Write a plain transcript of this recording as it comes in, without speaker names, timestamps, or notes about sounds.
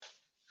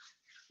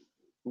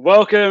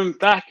Welcome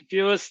back,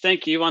 viewers.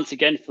 Thank you once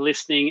again for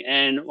listening,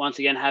 and once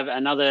again have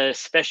another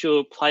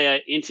special player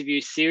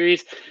interview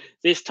series.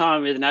 This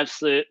time with an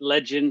absolute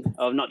legend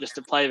of not just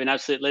a player, but an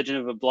absolute legend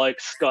of a bloke,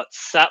 Scott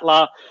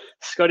Sattler.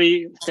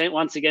 Scotty,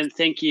 once again,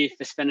 thank you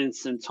for spending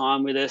some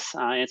time with us,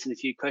 answering a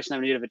few questions,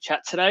 having a bit of a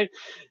chat today.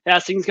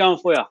 How's things going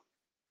for you?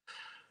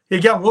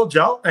 You're going well,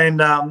 Joel, and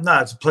no,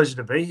 it's a pleasure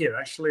to be here.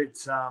 Actually,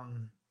 it's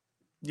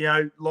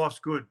life's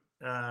good,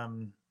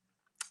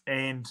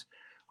 and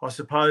I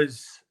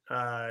suppose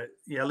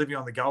living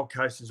on the Gold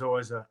Coast is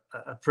always a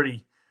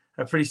pretty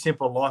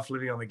simple life.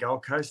 Living on the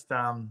Gold Coast,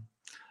 I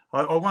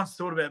once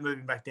thought about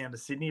moving back down to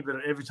Sydney, but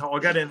every time I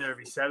go down there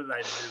every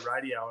Saturday to do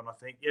radio, and I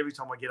think every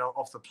time I get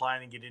off the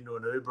plane and get into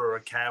an Uber or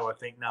a cab, I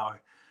think no,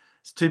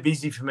 it's too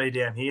busy for me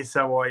down here.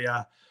 So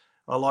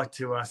I like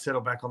to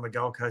settle back on the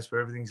Gold Coast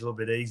where everything's a little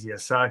bit easier.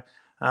 So,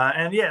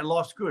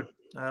 life's good.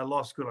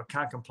 Life's good. I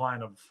can't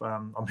complain.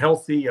 I'm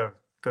healthy. I've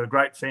got a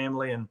great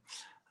family, and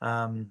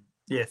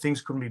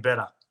things couldn't be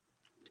better.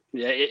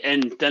 Yeah,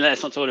 and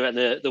let's not talk about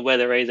the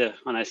weather either.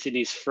 I know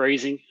Sydney's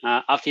freezing.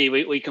 Up here,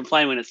 we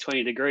complain when it's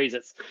 20 degrees.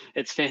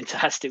 It's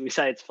fantastic. We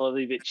say it's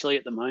probably a bit chilly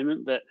at the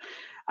moment, but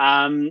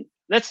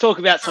let's talk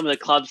about some of the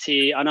clubs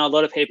here. I know a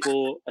lot of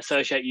people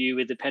associate you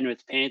with the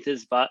Penrith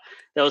Panthers, but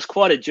there was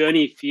quite a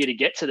journey for you to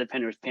get to the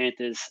Penrith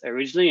Panthers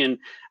originally, and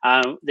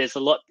there's a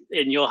lot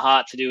in your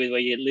heart to do with where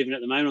you're living at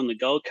the moment on the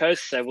Gold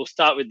Coast. So we'll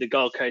start with the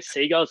Gold Coast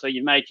Seagulls, where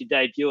you made your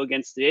debut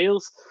against the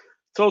Eels.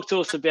 Talk to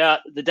us about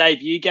the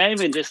debut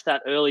game and just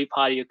that early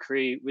part of your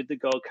career with the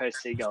Gold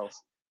Coast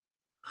Seagulls.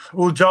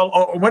 Well, Joel,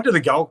 I went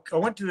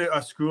to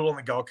a school on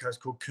the Gold Coast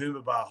called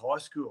Coomera High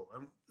School,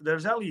 and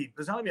there's only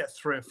about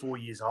 3 or 4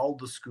 years old,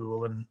 the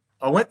school, and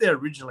I went there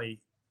originally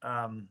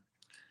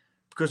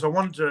because I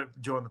wanted to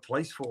join the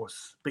police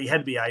force, but you had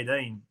to be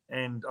 18,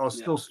 and I was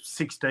still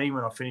 16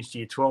 when I finished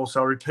year 12,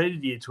 so I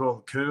repeated year 12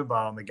 at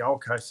Coomera on the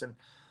Gold Coast, and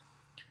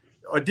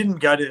I didn't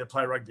go there to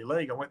play rugby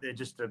league. I went there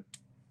just to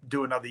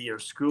do another year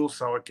of school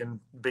so I can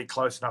be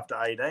close enough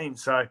to 18.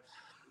 So,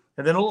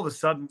 and then all of a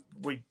sudden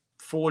we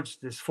formed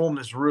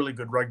this really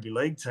good rugby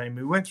league team.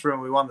 We went through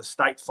and we won the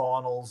state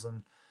finals,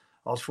 and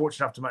I was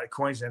fortunate enough to make the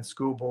Queensland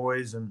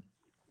schoolboys, and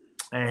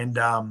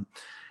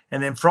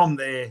then from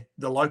there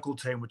the local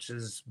team, which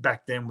is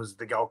back then was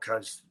the Gold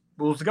Coast.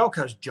 Well, it was the Gold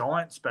Coast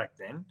Giants back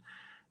then,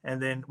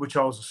 and then which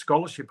I was a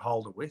scholarship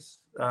holder with,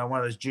 one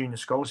of those junior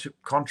scholarship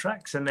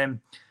contracts, and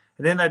then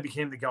they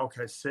became the Gold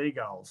Coast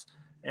Seagulls.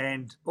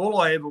 And all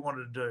I ever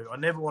wanted to do, I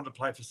never wanted to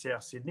play for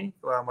South Sydney,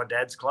 my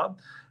dad's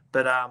club,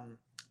 but I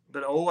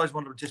always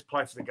wanted to just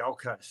play for the Gold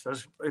Coast.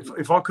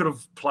 If I could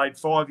have played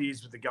 5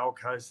 years with the Gold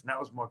Coast and that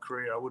was my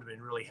career, I would have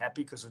been really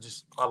happy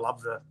because I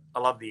love the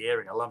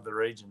area, I love the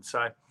region.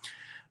 So,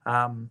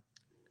 in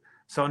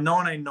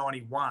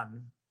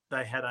 1991,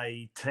 they had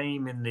a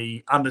team in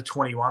the under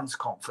 21s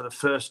comp for the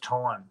first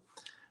time,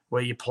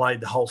 where you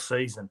played the whole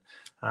season.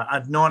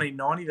 At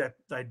 1990,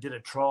 they did a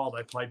trial.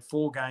 They played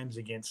 4 games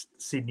against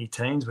Sydney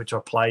teams, which I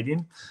played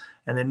in.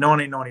 And then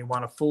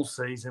 1991, a full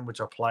season, which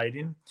I played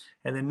in.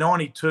 And then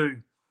 92,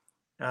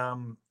 we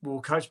were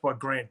coached by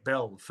Grant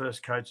Bell, the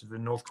first coach of the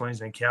North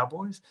Queensland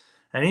Cowboys.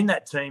 And in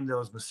that team, there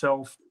was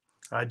myself,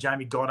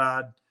 Jamie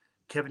Goddard,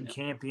 Kevin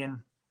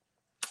Campion,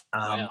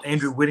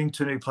 Andrew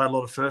Whittington, who played a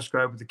lot of first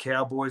grade with the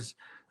Cowboys,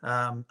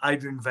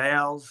 Adrian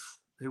Vowles,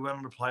 who went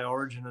on to play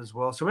Origin as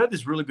well. So we had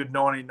this really good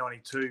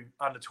 1992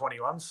 under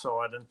 21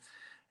 side,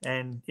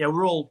 and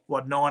we're all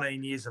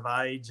 19 years of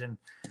age, and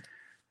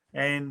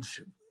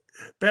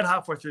about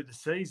halfway through the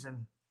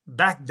season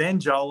back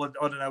then, Joel,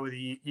 I don't know whether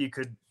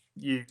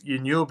you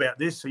knew about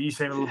this, so you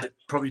seem a little bit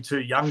probably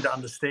too young to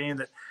understand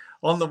that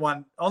on the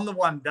one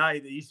day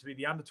there used to be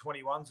the under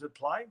 21s would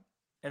play,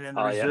 and then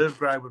the reserve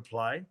grade would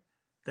play,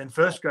 then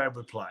first grade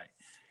would play.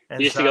 And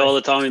used to go all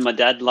the time, and my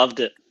dad loved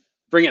it.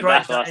 Bring it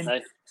back, I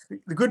say.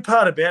 The good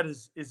part about it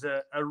is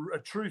a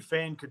true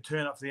fan could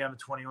turn up for the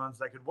under-21s.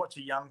 They could watch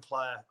a young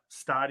player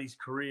start his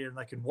career, and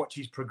they could watch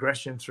his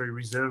progression through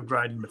reserve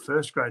grade into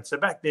first grade. So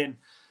back then,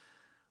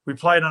 we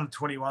played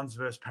under-21s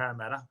versus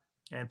Parramatta,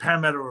 and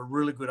Parramatta were a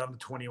really good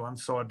under-21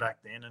 side back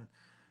then,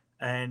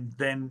 and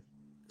then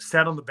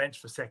sat on the bench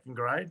for second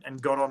grade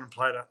and got on and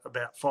played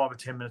about 5 or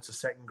 10 minutes of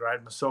second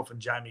grade, myself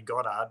and Jamie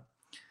Goddard.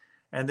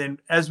 And then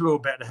as we were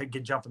about to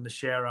jump in the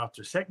shower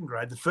after second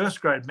grade, the first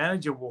grade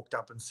manager walked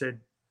up and said,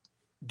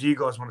 "Do you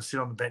guys want to sit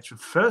on the bench for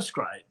first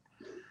grade?"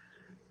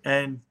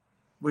 And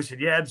we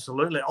said, "Yeah,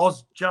 absolutely." I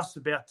was just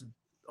about to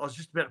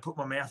put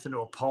my mouth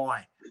into a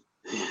pie.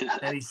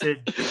 And he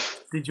said,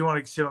 "Did you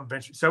want to sit on the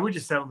bench?" So we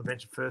just sat on the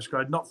bench at first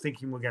grade, not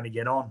thinking we're going to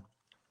get on.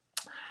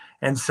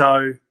 And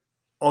so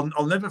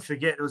I'll never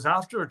forget, it was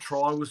after a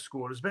try was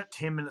scored. It was about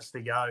 10 minutes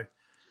to go.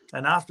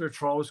 And after a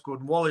try was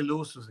scored, and Wally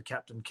Lewis was the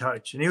captain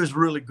coach, and he was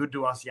really good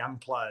to us young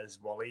players,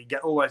 Wally. He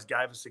always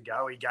gave us a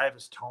go. He gave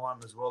us time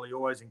as well. He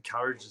always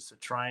encouraged us at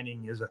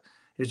training. He was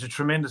a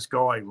tremendous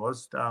guy, he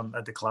was,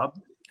 at the club,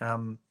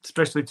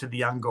 especially to the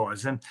young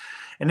guys. And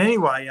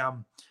anyway,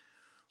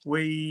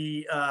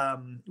 we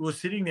were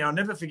sitting there. I'll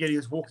never forget, he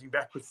was walking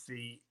back with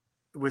the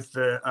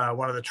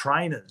one of the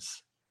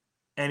trainers,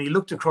 and he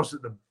looked across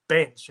at the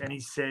bench and he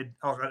said,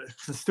 I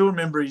can still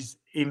remember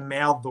he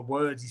mouthed the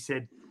words. He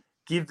said,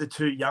 "Give the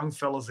two young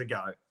fellas a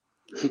go."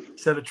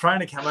 So the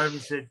trainer came over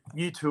and said,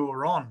 "You two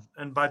are on."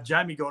 And but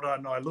Jamie Goddard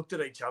and I looked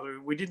at each other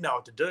and we didn't know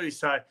what to do.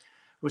 So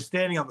we're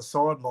standing on the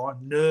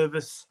sideline,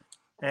 nervous,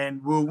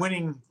 and we were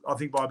winning, I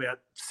think, by about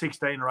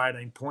 16 or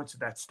 18 points at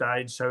that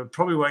stage. So we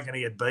probably weren't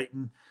going to get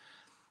beaten.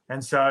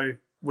 And so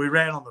we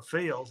ran on the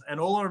field. And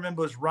all I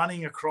remember was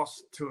running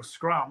across to a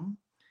scrum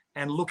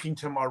and looking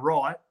to my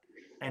right,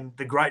 and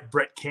the great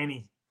Brett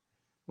Kenny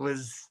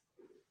was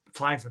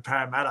playing for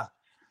Parramatta.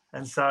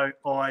 And so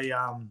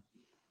I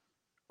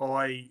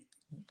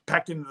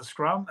packed into the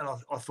scrum, and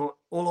I thought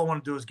all I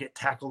want to do is get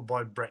tackled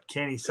by Brett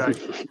Kenny. So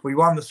we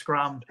won the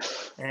scrum,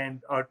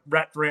 and I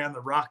wrapped around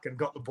the ruck and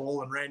got the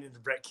ball and ran into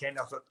Brett Kenny.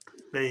 I thought,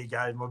 there you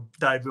go, my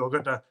debut. I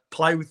got to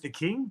play with the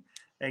king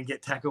and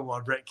get tackled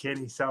by Brett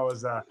Kenny. So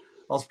I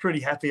was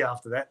pretty happy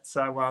after that.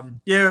 So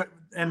yeah,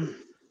 and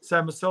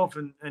so myself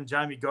and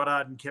Jamie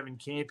Goddard and Kevin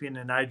Campion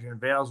and Adrian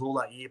Vowles all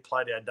that year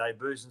played our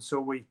debuts, and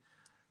so we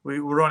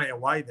were on our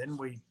way then.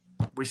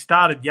 We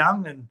started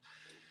young, and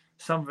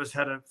some of us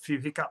had a few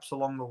hiccups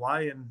along the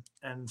way, and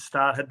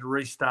had to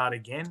restart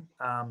again.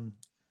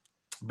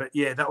 But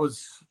yeah, that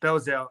was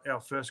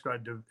our first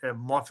grade,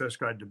 my first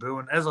grade debut.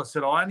 And as I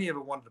said, I only ever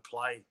wanted to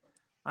play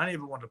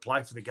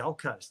for the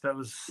Gold Coast. That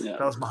was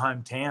my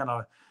hometown.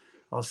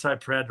 I was so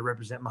proud to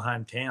represent my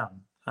hometown.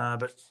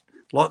 But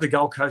like the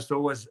Gold Coast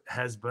always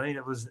has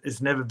been,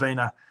 it's never been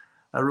a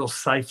real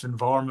safe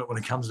environment when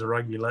it comes to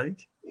rugby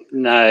league.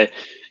 No,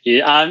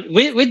 yeah.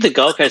 With the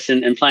Gold Coast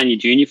and playing your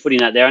junior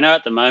footing out there, I know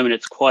at the moment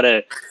it's quite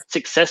a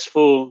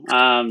successful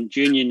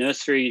junior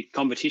nursery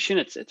competition.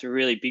 It's a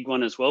really big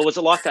one as well. Was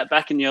it like that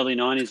back in the early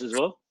 90s as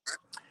well?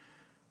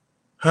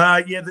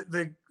 Yeah,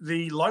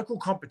 the local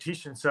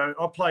competition. So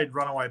I played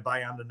Runaway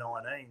Bay under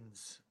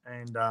 19s,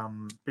 and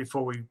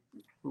before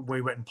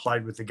we went and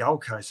played with the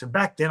Gold Coast. And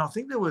back then, I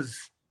think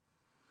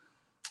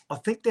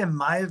there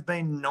may have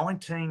been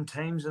 19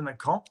 teams in the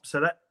comp. So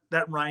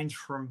that ranged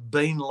from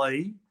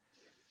Beenleigh,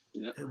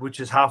 which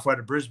is halfway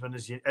to Brisbane,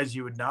 as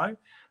you would know,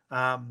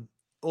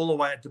 all the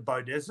way out to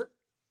Beaudesert.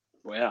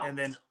 Wow. And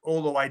then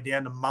all the way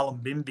down to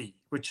Mullumbimby,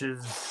 which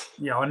is,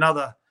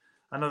 another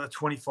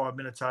 25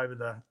 minutes over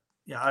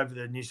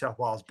the New South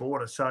Wales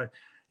border. So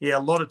yeah, a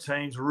lot of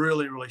teams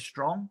really, really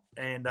strong.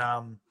 And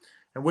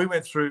we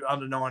went through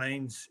under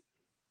 19s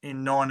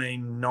in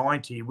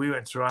 1990. We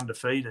went through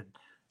undefeated,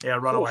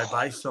 our Runaway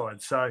Bay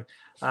side. So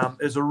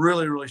it's a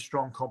really, really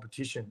strong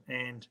competition,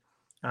 and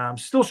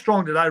still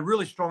strong today,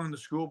 really strong in the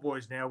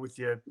schoolboys now with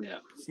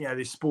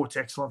these sports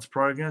excellence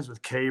programs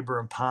with Keebra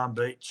and Palm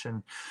Beach.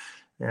 And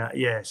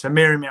so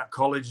Marymount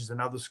College is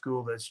another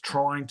school that's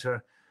trying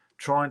to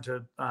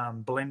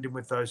blend in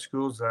with those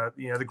schools.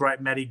 The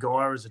great Matty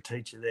Geyer is a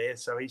teacher there,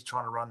 so he's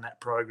trying to run that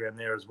program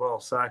there as well.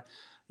 So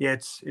yeah,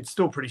 it's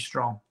still pretty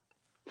strong.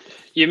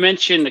 You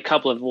mentioned a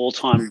couple of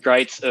all-time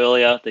greats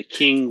earlier, the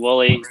King,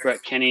 Wally,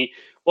 Brett Kenny.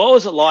 What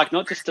was it like,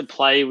 not just to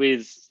play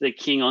with the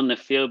King on the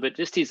field, but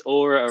just his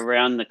aura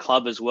around the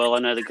club as well? I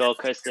know the Gold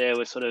Coast there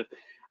was sort of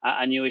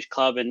a newish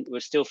club and we're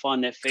still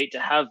finding their feet. To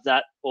have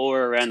that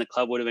aura around the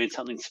club would have been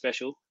something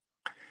special.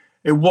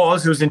 It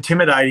was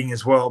intimidating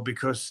as well,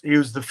 because he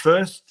was the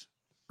first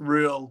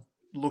real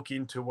look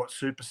into what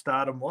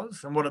superstardom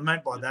was. And what I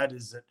meant by that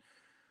is that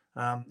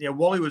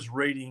Wally was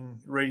reading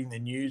the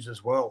news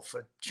as well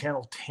for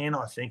Channel 10,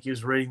 I think. He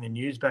was reading the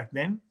news back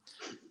then.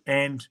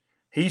 And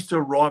he used to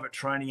arrive at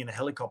training in a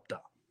helicopter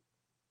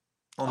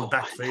on the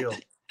backfield.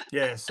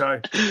 Yeah, so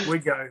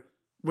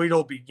we'd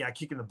all be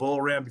kicking the ball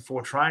around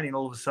before training.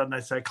 All of a sudden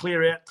they'd say,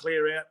 clear out,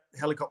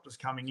 helicopter's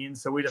coming in.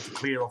 So we'd have to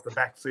clear off the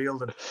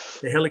backfield, and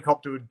the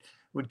helicopter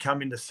would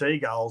come into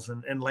Seagulls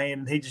and land,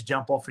 and he'd just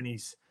jump off in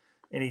his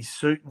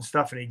suit and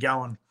stuff, and he'd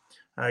go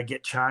and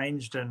get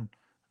changed, and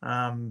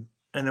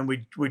then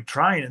we'd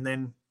train, and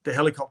then the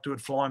helicopter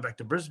would fly him back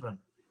to Brisbane.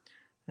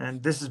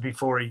 And this is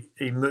before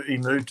he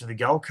moved to the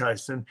Gold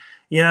Coast, and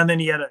and then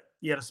he had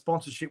a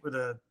sponsorship with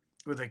a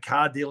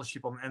car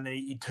dealership, and then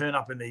he'd turn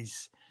up in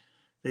these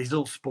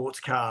little sports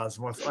cars,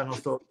 and I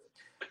thought,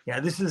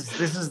 this is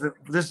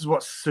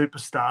what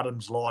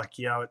superstardom's like.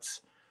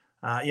 It's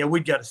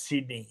we'd go to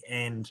Sydney,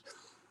 and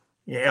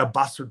our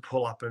bus would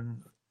pull up,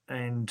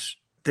 and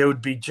there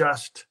would be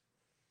just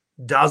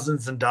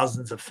dozens and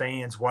dozens of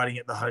fans waiting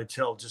at the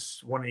hotel,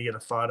 just wanting to get a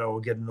photo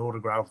or get an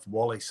autograph with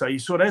Wally. So you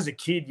sort of, as a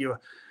kid, you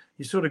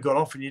sort of got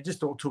off and you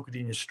just all took it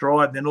in your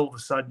stride. And then all of a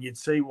sudden you'd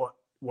see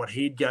what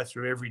he'd go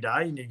through every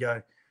day, and you'd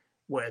go,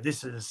 well,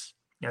 this is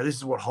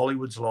what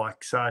Hollywood's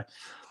like. So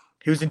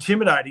he was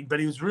intimidating, but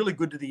he was really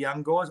good to the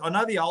young guys. I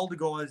know the older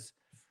guys,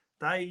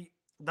 they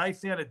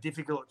found it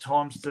difficult at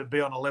times to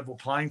be on a level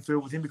playing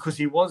field with him, because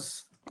he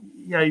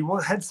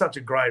had such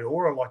a great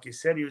aura, like you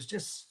said. He was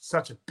just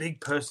such a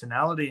big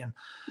personality, and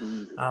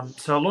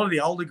so a lot of the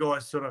older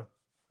guys sort of,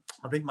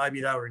 I think maybe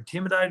they were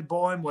intimidated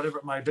by him, whatever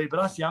it may be. But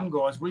us young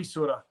guys, we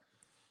sort of,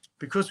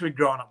 because we'd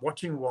grown up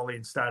watching Wally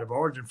in State of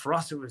Origin, for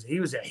us he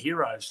was our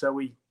hero. So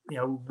we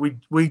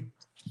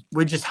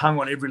just hung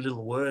on every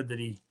little word that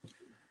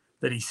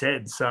he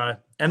said. So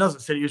And as I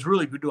said, he was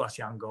really good to us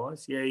young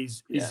guys. Yeah,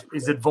 his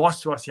advice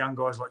to us young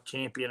guys like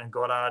Campion and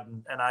Goddard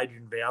and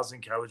Adrian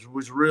Vowsenko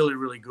was really,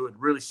 really good,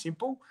 really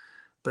simple,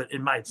 but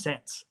it made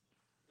sense.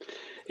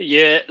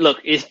 Yeah,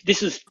 look, if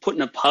this was put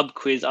in a pub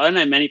quiz, I don't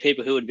know many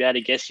people who would be able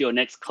to guess your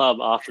next club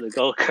after the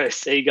Gold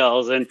Coast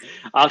Seagulls. And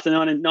after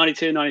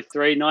 92,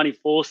 93,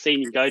 94, seeing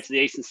you go to the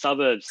eastern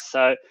suburbs.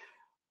 So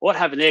what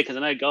happened there? Because I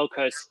know Gold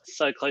Coast is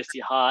so close to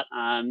your heart.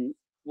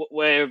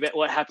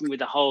 What happened with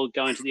the whole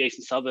going to the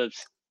eastern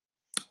suburbs?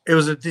 It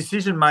was a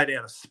decision made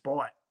out of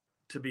spite,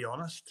 to be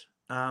honest.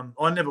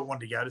 I never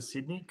wanted to go to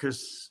Sydney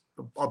because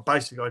I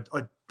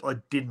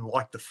didn't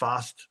like the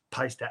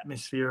fast-paced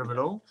atmosphere of it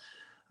all.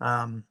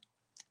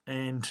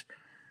 And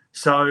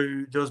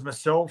so there was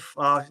myself.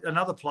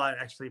 Another player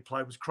actually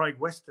played was Craig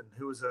Weston,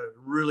 who was a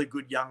really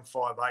good young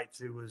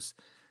 5'8", who was,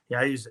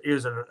 he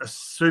was a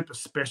super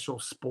special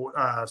sport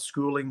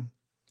Australian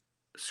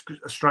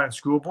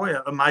schoolboy,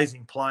 an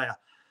amazing player.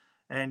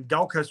 And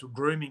Gold Coast were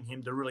grooming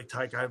him to really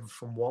take over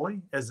from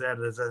Wally as an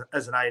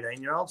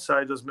 18-year-old. So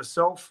there was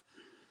myself,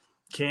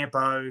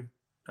 Campo,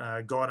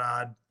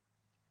 Goddard,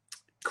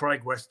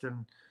 Craig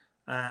Weston,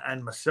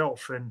 and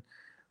myself. And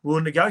we were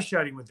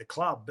negotiating with the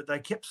club, but they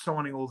kept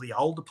signing all the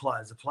older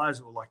players, the players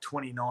that were like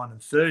 29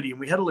 and 30. And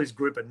we had all this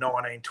group of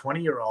 19,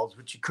 20-year-olds,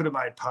 which you could have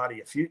made part of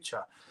your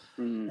future.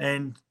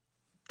 And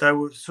they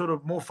were sort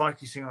of more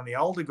focusing on the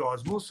older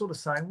guys. We were sort of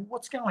saying, well,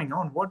 what's going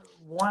on? Why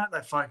aren't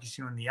they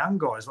focusing on the young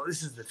guys? Like,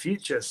 this is the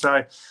future.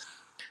 So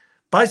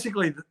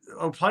basically,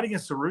 I played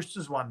against the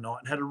Roosters one night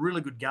and had a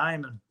really good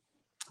game. And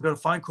I got a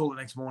phone call the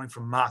next morning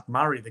from Mark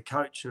Murray, the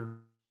coach of.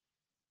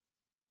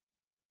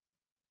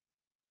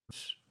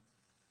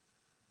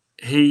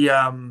 He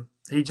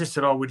just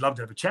said, "Oh, we'd love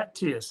to have a chat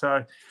to you." So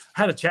I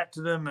had a chat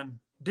to them and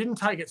didn't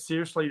take it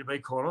seriously, to be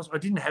quite honest. I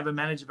didn't have a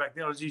manager back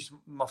then. I was used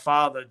my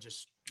father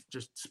just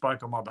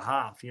spoke on my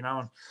behalf, and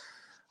I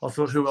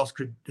thought, who else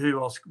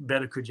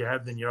better could you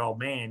have than your old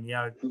man?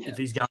 If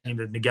he's going in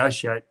to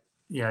negotiate,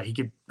 he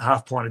could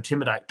half point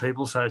intimidate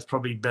people. So it's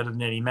probably better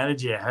than any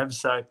manager you have.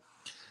 So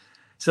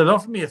they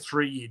offered me a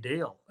 3-year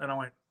deal, and I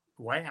went,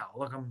 wow,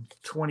 look, I'm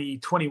 20,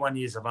 21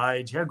 years of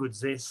age. How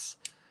good's this?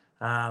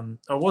 I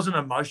wasn't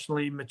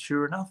emotionally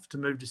mature enough to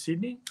move to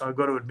Sydney. I've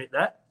got to admit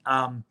that.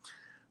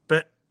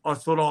 But I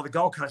thought, the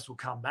Gold Coast will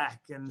come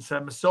back. And so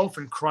myself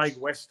and Craig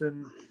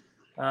Weston,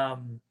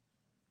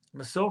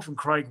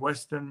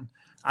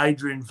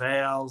 Adrian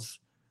Vowles,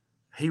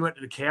 he went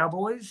to the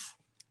Cowboys,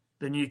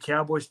 the new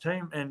Cowboys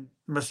team, and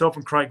myself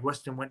and Craig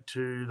Weston went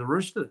to the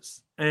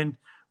Roosters. And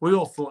we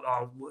all thought,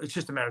 it's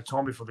just a matter of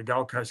time before the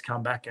Gold Coast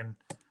come back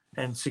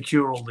and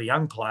secure all the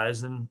young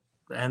players. And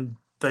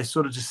they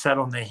sort of just sat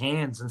on their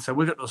hands. And so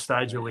we got to a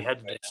stage where we had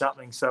to do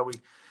something. So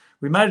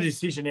we made a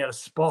decision out of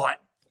spite,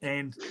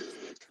 and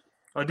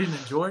I didn't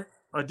enjoy it.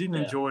 I didn't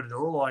enjoy it at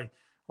all. I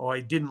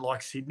didn't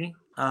like Sydney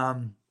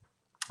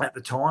at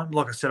the time.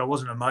 Like I said, I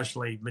wasn't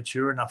emotionally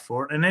mature enough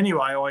for it. And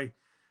anyway,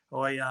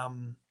 I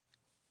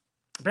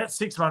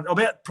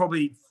about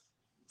probably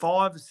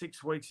 5 or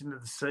 6 weeks into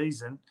the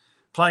season,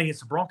 playing against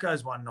the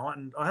Broncos one night,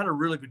 and I had a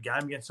really good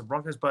game against the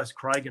Broncos. Both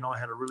Craig and I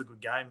had a really good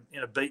game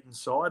in a beaten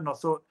side, and I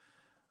thought,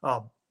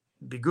 it'd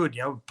be good.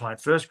 We're playing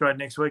first grade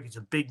next week. It's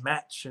a big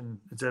match, and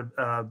it's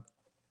a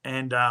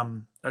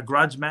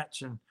grudge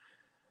match,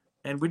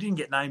 and we didn't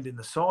get named in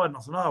the side. And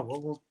I thought,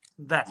 well,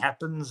 that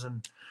happens,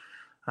 and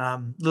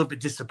a little bit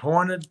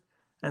disappointed.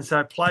 And so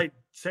I played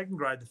second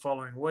grade the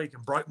following week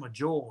and broke my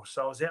jaw.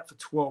 So I was out for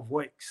 12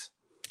 weeks.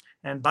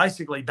 And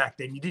basically back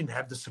then you didn't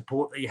have the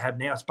support that you have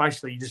now. It's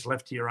basically you just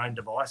left to your own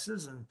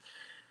devices,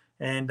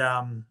 and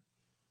I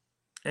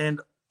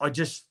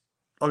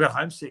got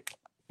homesick,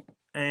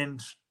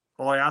 and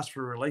I asked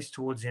for a release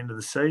towards the end of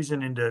the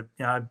season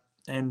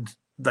and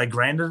they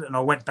granted it, and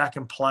I went back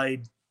and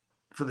played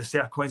for the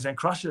South Queensland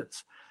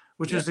Crushers,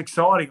 which was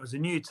exciting. It was a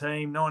new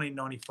team,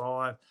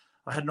 1995.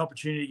 I had an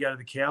opportunity to go to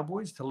the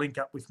Cowboys to link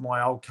up with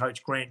my old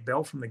coach, Grant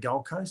Bell, from the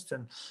Gold Coast.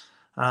 And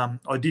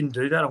I didn't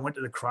do that. I went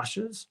to the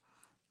Crushers,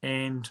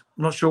 and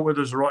I'm not sure whether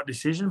it was the right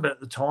decision, but at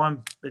the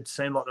time it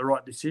seemed like the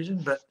right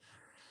decision. But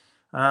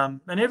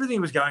and everything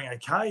was going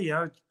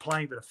okay,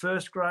 playing a bit of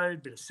first grade,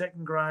 a bit of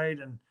second grade.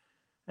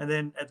 And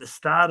then at the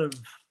start of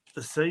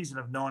the season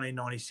of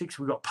 1996,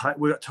 we got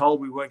told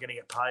we weren't going to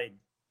get paid.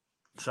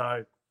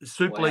 So the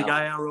Super League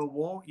ARL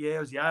war, it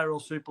was the ARL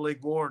Super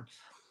League war.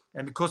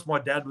 And because my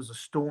dad was a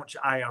staunch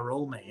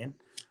ARL man,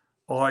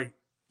 I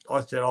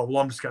said,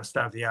 I'm just going to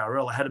stay with the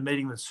ARL. I had a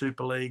meeting with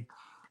Super League,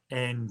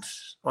 and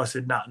I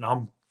said,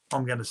 no,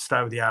 I'm going to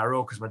stay with the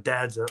ARL because my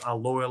dad's a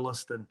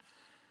loyalist.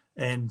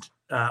 And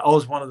I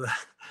was one of the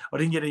 – I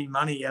didn't get any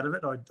money out of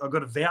it. I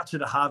got a voucher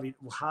to Harvey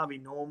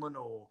Norman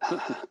or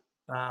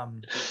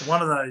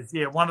one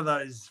of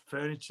those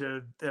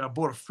furniture, and I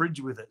bought a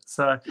fridge with it.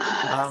 So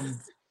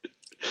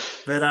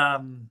but I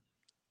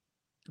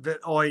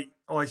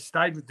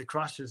stayed with the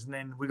Crushers, and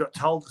then we got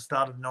told at the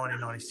start of the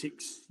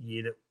 1996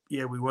 year that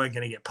we weren't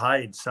going to get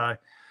paid. So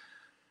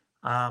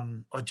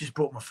I just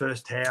bought my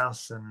first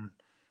house, and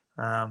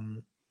I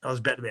was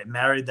about to get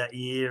married that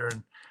year,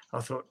 and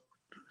I thought,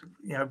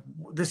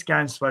 this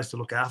game's supposed to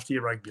look after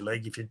your rugby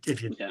league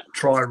if you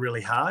try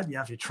really hard.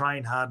 If you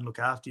train hard and look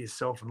after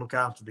yourself and look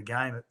after the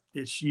game,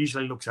 it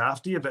usually looks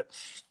after you. But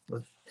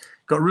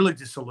got really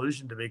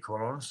disillusioned, to be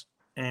quite honest.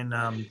 And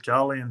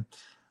Jolie and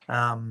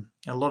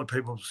a lot of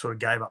people sort of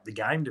gave up the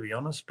game, to be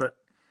honest. But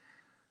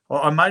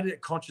I made a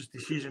conscious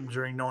decision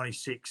during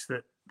 '96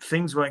 that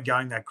things weren't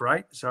going that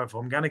great. So if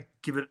I'm going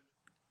to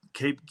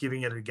keep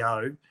giving it a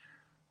go,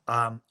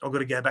 I've got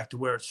to go back to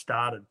where it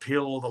started,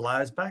 peel all the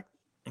layers back,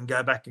 and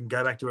go back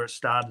to where it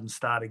started and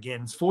start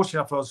again. It's fortunate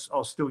enough I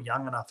was still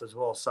young enough as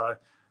well. So,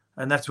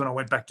 and that's when I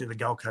went back to the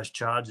Gold Coast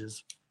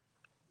Chargers.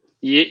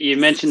 You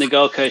mentioned the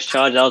Gold Coast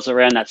Chargers. I was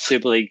around that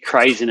Super League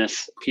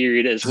craziness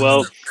period as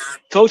well.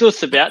 Talk to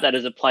us about that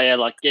as a player.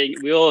 Like,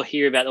 we all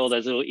hear about all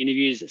those little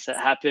interviews that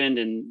happened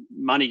and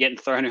money getting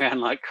thrown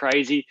around like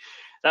crazy.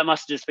 That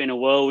must have just been a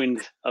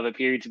whirlwind of a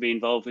period to be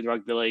involved with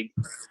rugby league.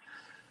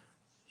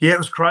 Yeah, it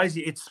was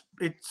crazy.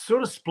 It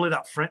sort of split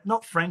up,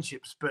 not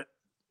friendships, but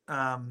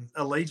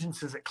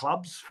allegiances at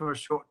clubs for a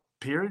short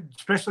period,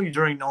 especially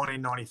during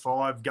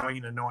 1995 going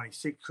into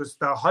 96, because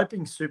they were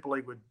hoping Super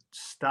League would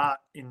start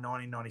in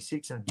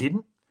 1996 and it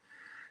didn't.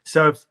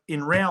 So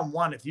in round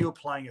one, if you were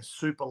playing a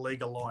Super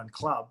League aligned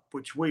club,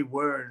 which we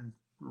were in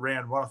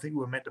round one, I think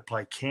we were meant to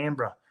play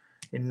Canberra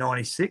in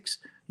 96,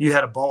 you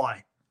had a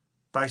bye,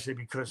 basically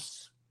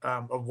because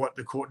of what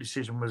the court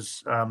decision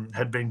was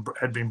had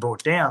been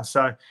brought down.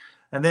 So,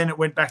 and then it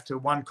went back to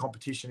one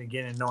competition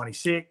again in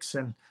 96,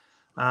 and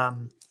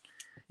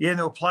there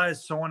were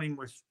players signing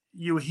with.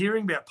 You were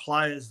hearing about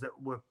players that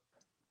were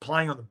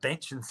playing on the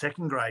bench in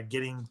second grade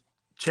getting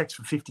checks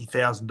for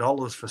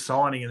 $50,000 for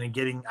signing and then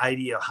getting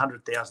 $80,000 or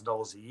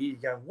 $100,000 a year. You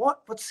go,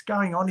 what's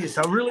going on here?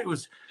 So really it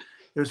was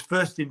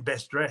first in,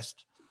 best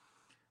dressed.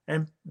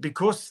 And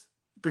because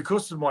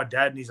of my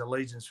dad and his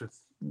allegiance with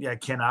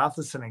Ken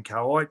Arthurson and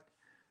co,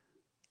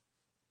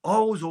 I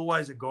was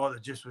always a guy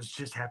that was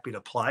just happy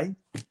to play.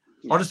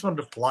 I just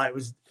wanted to play.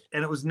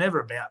 It was never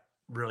about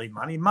really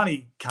money.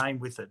 Money came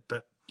with it,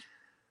 but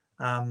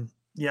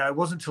it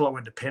wasn't until I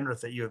went to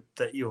Penrith that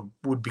you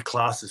would be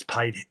classed as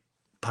paid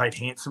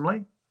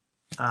handsomely.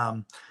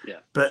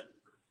 But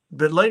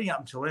leading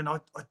up until then, I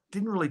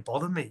didn't really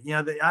bother me.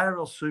 The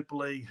ARL Super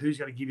League, who's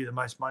going to give you the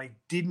most money,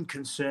 didn't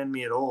concern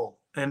me at all.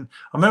 And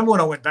I remember when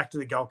I went back to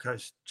the Gold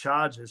Coast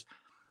Chargers,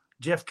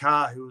 Jeff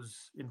Carr, who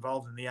was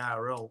involved in the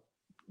ARL,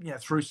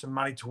 threw some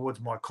money towards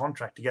my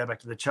contract to go back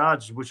to the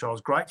Chargers, which I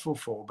was grateful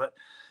for. But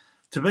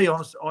to be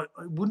honest,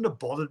 it wouldn't have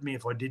bothered me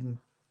if I didn't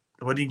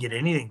get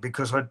anything,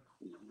 because I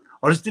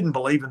just didn't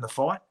believe in the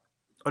fight.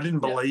 I didn't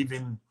believe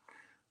in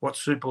what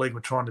Super League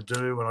were trying to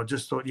do, and I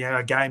just thought,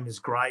 our game is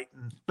great.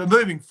 But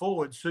moving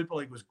forward, Super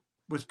League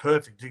was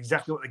perfect. It's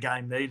exactly what the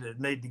game needed. It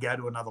needed to go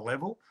to another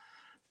level.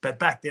 But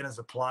back then, as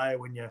a player,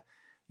 when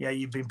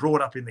you've been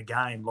brought up in the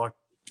game, like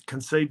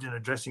conceived in a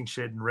dressing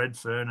shed in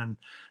Redfern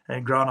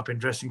and grown up in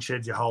dressing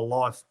sheds your whole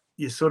life,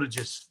 you sort of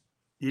just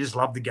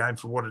love the game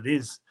for what it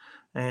is.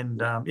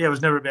 And it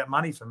was never about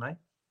money for me.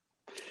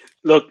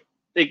 Look,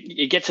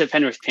 you get to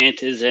Penrith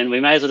Panthers, and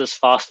we may as well just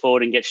fast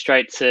forward and get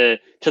straight to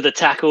the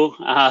tackle,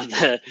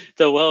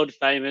 the world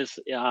famous.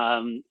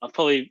 I'll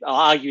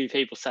argue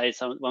people say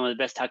it's one of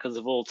the best tackles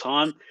of all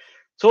time.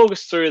 Talk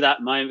us through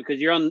that moment, because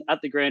you're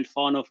at the grand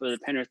final for the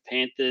Penrith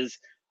Panthers.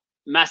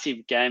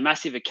 Massive game,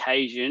 massive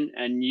occasion,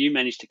 and you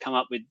managed to come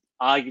up with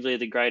arguably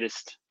the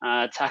greatest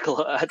tackle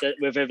that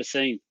we've ever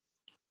seen.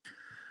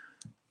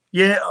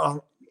 Yeah,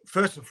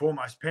 first and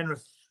foremost,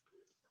 Penrith,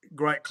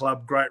 great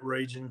club, great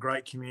region,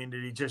 great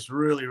community, just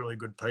really, really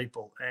good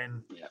people.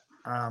 And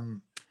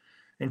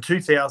in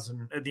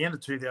 2000, at the end of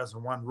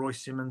 2001,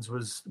 Royce Simmons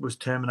was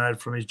terminated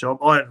from his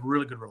job. I had a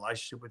really good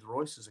relationship with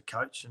Royce as a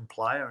coach and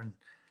player, and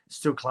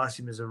still class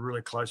him as a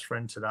really close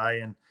friend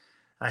today. And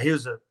he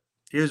was a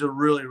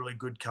really, really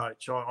good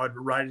coach. I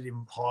rated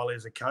him highly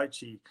as a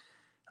coach.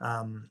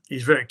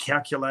 He's very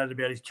calculated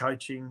about his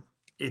coaching.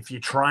 If you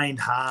trained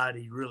hard,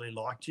 he really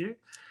liked you,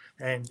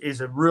 and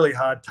he's a really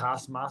hard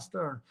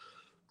taskmaster. And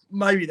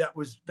maybe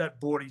that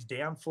brought his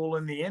downfall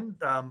in the end.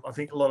 I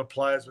think a lot of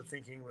players were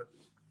thinking that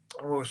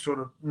we're sort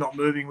of not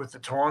moving with the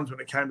times when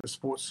it came to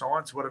sports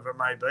science, whatever it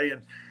may be.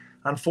 And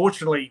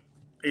unfortunately,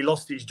 he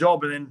lost his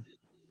job. And then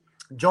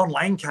John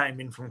Lang came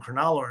in from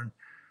Cronulla,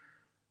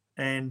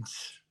 and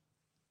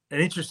an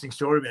interesting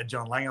story about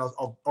John Lang.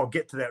 I'll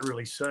get to that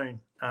really soon.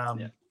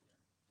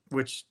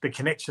 Which the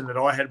connection that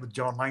I had with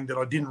John Lang that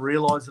I didn't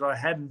realise that I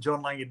had, and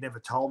John Lang had never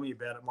told me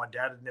about it. My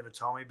dad had never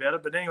told me about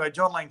it. But anyway,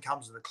 John Lang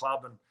comes to the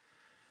club,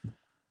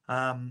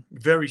 and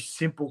very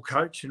simple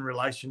coach in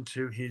relation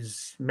to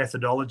his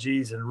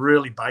methodologies and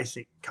really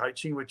basic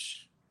coaching,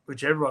 which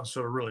everyone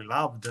sort of really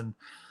loved.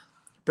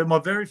 But my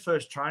very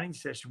first training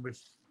session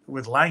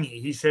with Langy,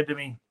 he said to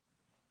me,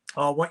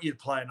 I want you to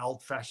play an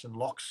old-fashioned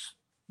locks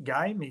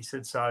game. He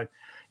said, so,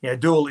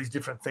 do all these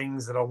different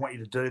things that I want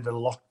you to do that a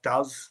lock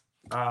does.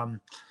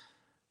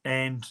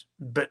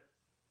 But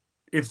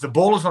if the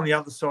ball is on the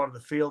other side of the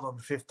field on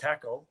the fifth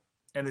tackle,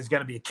 and there's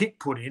going to be a kick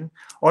put in,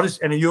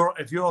 and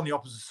if you're on the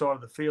opposite side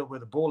of the field where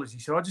the ball is, he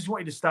said, I just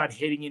want you to start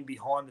heading in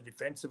behind the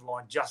defensive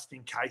line just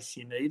in case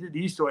you need it.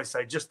 He used to always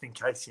say, just in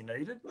case you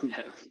need it.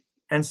 Yeah.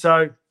 And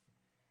so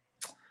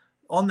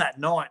on that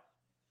night,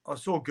 I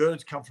saw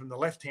Gerds come from the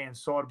left-hand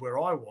side where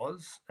I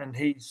was, and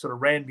he sort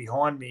of ran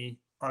behind me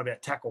on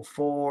about tackle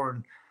 4,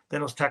 and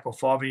then it was tackle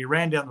 5, and he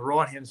ran down the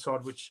right-hand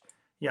side, which,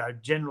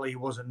 generally he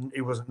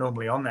wasn't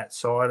normally on that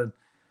side, and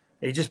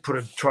he just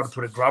tried to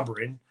put a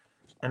grubber in,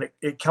 and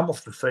it come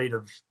off the feet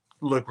of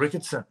Luke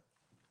Ricketson.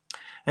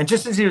 And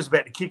just as he was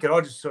about to kick it,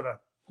 I just sort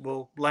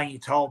of, Langy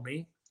told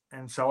me,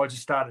 and so I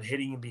just started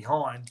heading in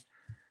behind.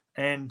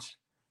 And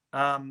it's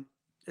a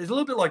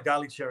little bit like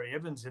Daly Cherry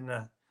Evans in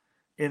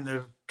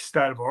the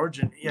State of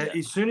Origin.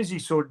 As soon as he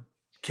saw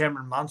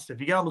Cameron Munster, if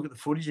you go and look at the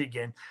footage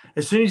again,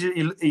 as soon as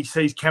he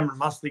sees Cameron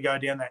Munster go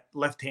down that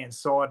left-hand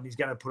side and he's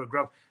going to put a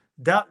grub,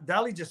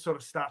 Daly just sort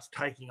of starts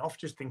taking off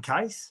just in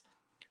case.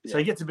 So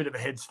he gets a bit of a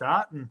head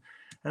start, and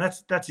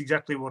that's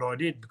exactly what I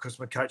did because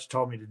my coach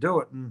told me to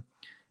do it. And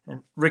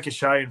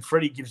Ricochet and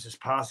Freddie gives this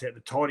pass out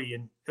to Toddy,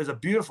 and there's a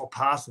beautiful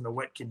pass in the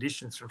wet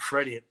conditions from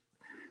Freddie,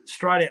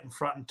 straight out in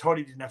front, and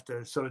Toddy didn't have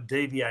to sort of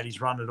deviate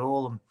his run at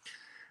all.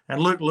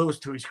 And Luke Lewis,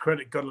 to his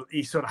credit,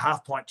 he sort of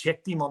half-point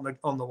checked him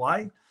on the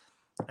way,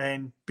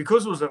 and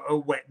because it was a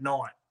wet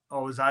night, I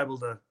was able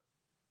to.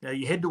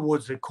 You head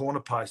towards the corner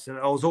post, and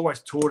I was always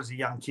taught as a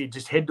young kid,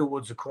 just head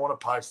towards the corner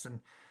post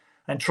and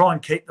try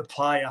and keep the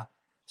player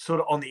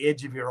sort of on the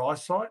edge of your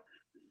eyesight.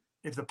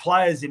 If the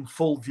player's in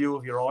full view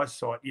of your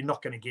eyesight, you're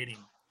not going to get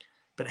him.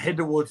 But head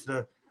towards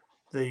the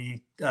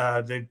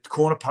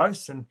corner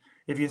post, and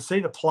if you see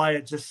the player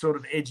just sort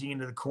of edging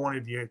into the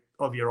corner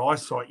of your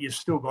eyesight, you've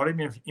still got him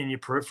in your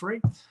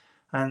periphery.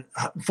 And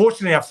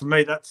fortunately for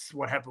me, that's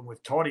what happened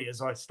with Toddy.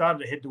 As I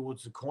started to head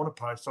towards the corner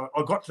post, so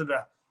I got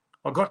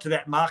to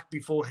that mark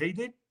before he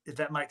did, if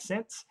that makes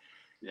sense.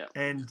 Yeah.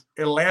 And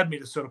it allowed me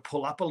to sort of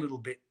pull up a little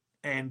bit.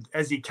 And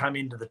as he came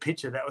into the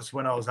picture, that was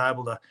when I was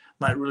able to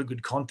make really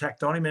good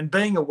contact on him. And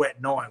being a wet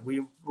night,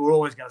 we were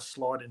always going to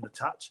slide into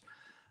touch.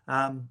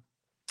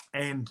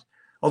 And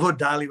I thought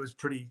Daly was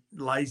pretty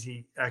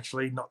lazy,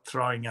 actually, not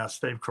throwing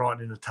Steve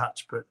Crichton into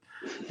touch. But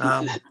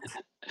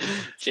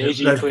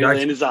GG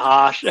Queenslanders are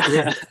harsh.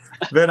 Yeah.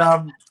 But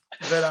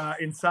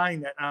in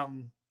saying that,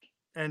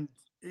 and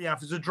if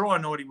it was a dry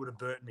night, he would have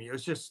burnt me. It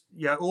was just,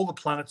 all the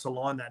planets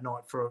aligned that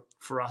night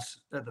for us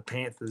at the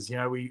Panthers.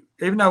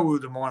 Even though we were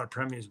the minor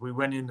premiers, we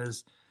went in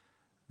as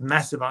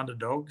massive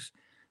underdogs,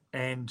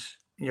 and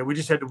we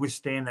just had to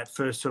withstand that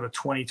first sort of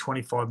 20,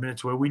 25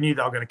 minutes where we knew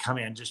they were going to come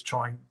out and just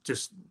try and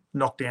just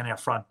knock down our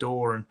front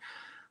door. And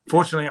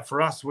fortunately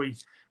for us, we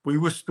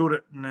withstood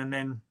it, and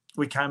then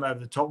we came over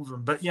the top of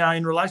them. But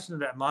in relation to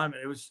that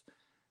moment, it was.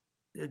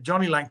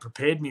 Johnny Lang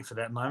prepared me for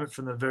that moment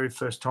from the very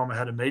first time I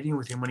had a meeting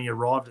with him when he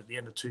arrived at the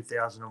end of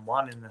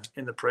 2001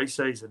 in the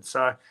preseason.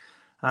 So,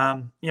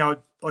 I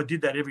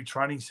did that every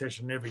training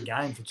session, every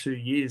game for 2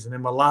 years, and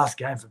then my last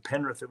game for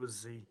Penrith, it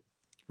was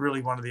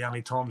really one of the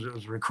only times it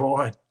was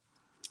required.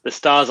 The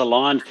stars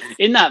aligned.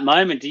 In that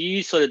moment, do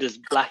you sort of just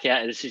black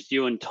out and it's just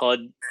you and Todd?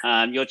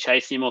 You're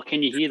chasing him, or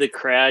can you hear the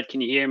crowd? Can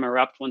you hear him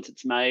erupt once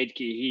it's made?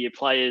 Can you hear your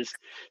players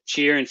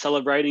cheer and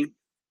celebrating?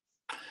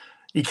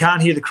 You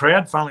can't hear the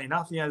crowd, funnily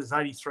enough. There's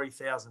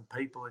 83,000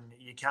 people, and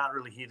you can't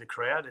really hear the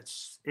crowd.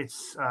 It's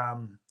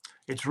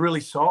really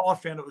silent. I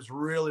found it was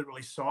really,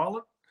 really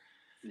silent,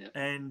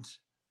 and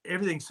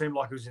everything seemed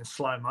like it was in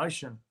slow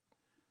motion.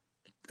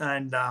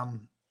 And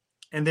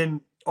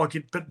then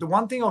but the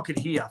one thing I could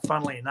hear,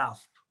 funnily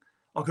enough,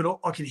 I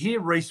could hear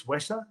Reece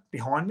Wesser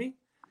behind me,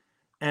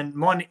 and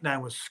my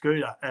nickname was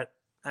Scooter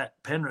at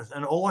Penrith,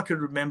 and all I could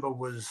remember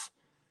was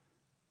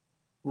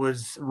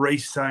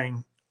Reece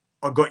saying,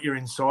 I got your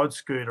inside,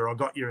 Scooter. I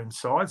got your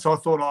inside. So I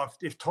thought,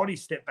 if Toddy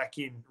stepped back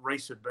in,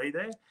 Reece would be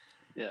there.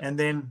 Yeah. And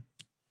then,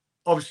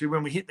 obviously,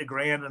 when we hit the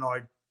ground,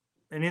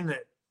 and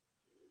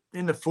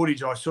in the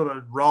footage, I sort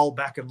of rolled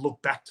back and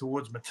looked back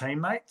towards my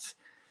teammates.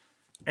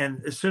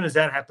 And as soon as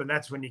that happened,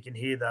 that's when you can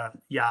hear the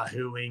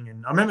yahooing.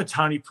 And I remember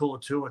Tony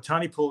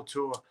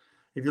Puletua.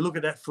 If you look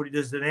at that footage,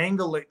 there's an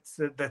angle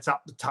that's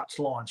up the touch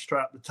line,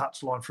 straight up the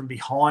touch line from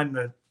behind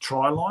the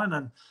try line,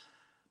 and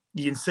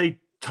you can see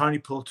Tony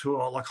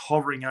Puletua like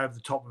hovering over the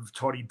top of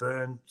Toddy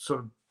Byrne, sort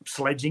of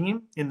sledging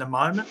him in the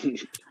moment.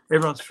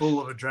 Everyone's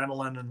full of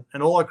adrenaline,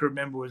 and all I could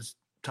remember was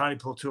Tony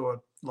Puletua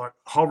like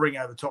hovering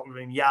over the top of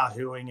him,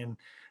 yahooing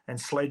and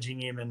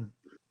sledging him,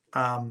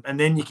 and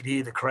then you could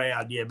hear the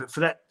crowd. Yeah, but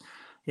for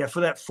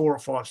that 4 or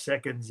 5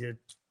 seconds, it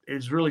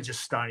was really just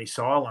stony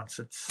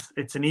silence.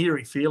 It's an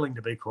eerie feeling,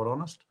 to be quite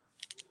honest.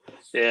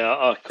 Yeah,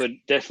 I could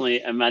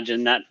definitely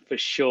imagine that for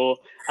sure.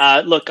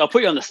 Look, I'll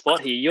put you on the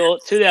spot here. Your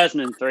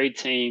 2003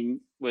 team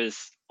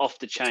was off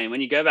the chain. When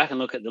you go back and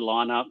look at the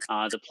lineup,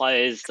 the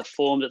players, the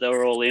form that they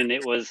were all in,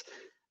 it was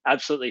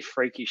absolutely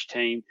freakish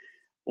team.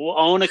 Well,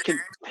 I want to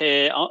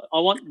compare. I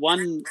want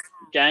one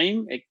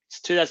game. It's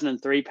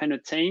 2003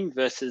 Penrith team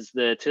versus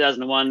the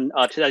 2021,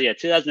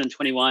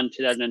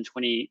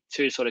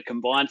 2022 sort of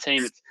combined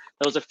team. There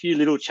was a few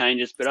little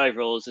changes, but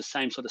overall it was the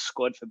same sort of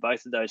squad for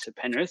both of those for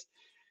Penrith.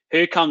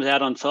 Who comes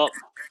out on top?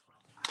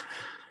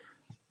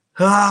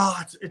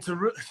 I've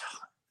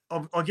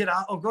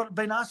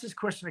been asked this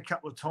question a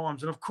couple of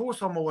times, and of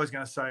course I'm always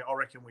going to say I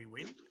reckon we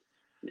win.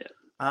 Yeah.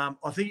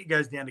 I think it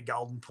goes down to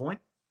Golden Point.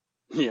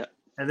 Yeah.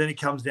 And then it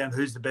comes down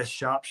who's the best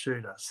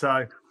sharpshooter.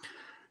 So,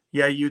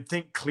 yeah, you'd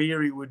think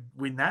Cleary would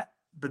win that,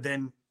 but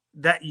then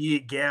that year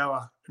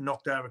Gower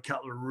knocked over a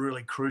couple of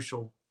really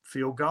crucial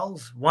field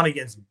goals. One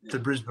against the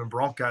Brisbane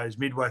Broncos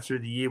midway through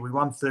the year. We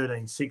won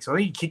 13-6. I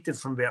think he kicked it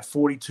from about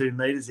 42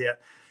 metres out,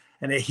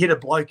 and it hit a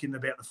bloke in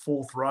about the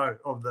fourth row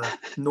of the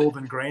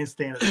Northern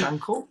Grandstand at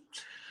Suncorp.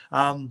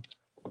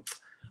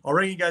 I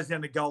reckon it goes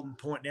down to Golden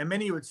Point. Now,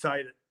 many would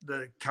say that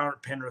the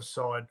current Penrith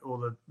side or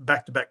the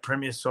back-to-back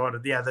Premier side,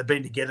 they've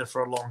been together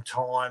for a long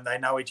time. They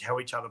know how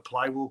each other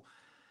play. Well,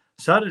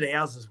 so did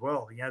ours as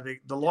well. You know,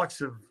 the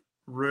likes of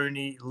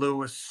Rooney,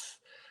 Lewis,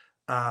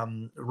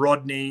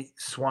 Rodney,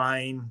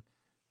 Swain,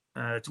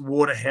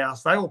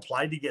 Waterhouse, they all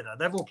played together.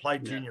 They've all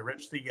played junior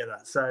reps together.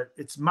 So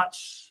it's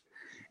much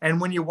 –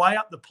 and when you weigh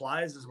up the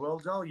players as well,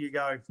 Joel, you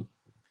go,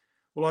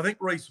 well, I think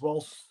Reece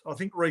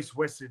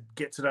Westwood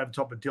gets it over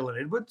top of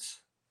Dylan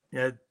Edwards. You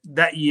know,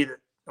 that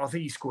year I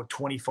think he scored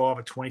 25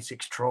 or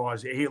 26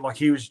 tries. He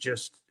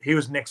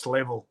was next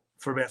level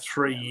for about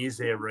 3 years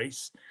there,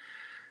 Reece.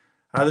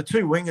 The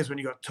two wingers, when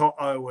you got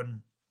Toto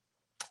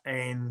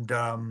and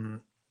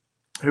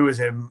who was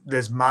there?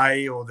 There's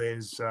May or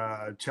there's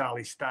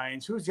Charlie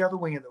Staines. Who was the other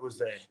winger that was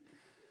there?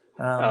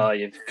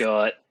 You've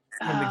got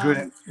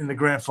in the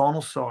grand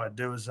final side.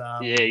 There was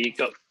you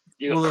got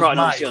Crichton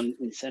obviously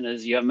on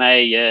centres. You got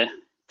May,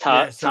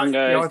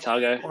 Targo.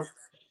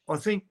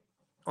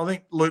 I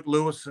think Luke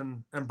Lewis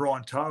and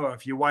Brian Toa,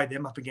 if you weigh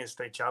them up against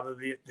each other,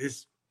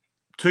 there's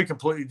two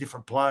completely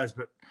different players.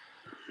 But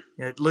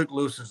you know, Luke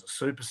Lewis is a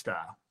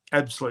superstar,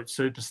 absolute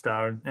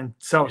superstar, and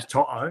so is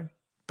Toto.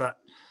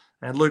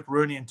 And Luke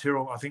Rooney and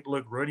Tyrrell, I think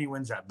Luke Rooney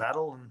wins that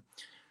battle. And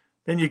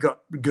then you got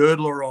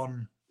Girdler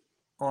on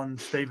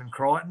Stephen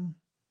Crichton.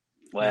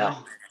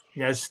 Wow.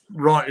 Yes,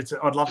 right.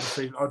 I'd love to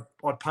see.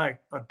 I'd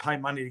pay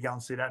money to go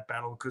and see that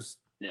battle because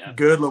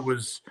Girdler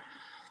was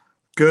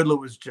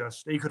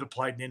just, he could have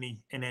played in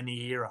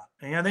any era.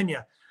 And then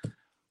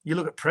you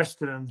look at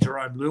Preston and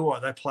Jerome Luai.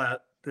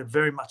 They're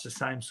very much the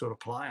same sort of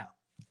player.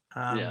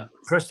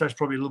 Presto's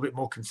probably a little bit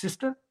more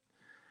consistent.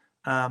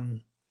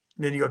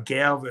 Then you got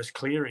Gow versus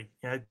Cleary.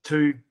 You know,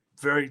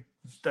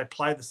 they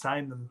play the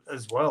same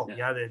as well. Yeah.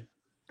 You know,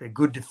 they're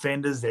good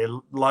defenders. They're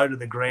low to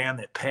the ground.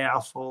 They're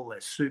powerful.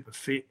 They're super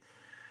fit.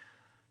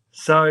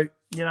 So,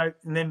 you know,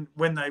 and then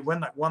when they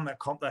won that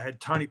comp, they had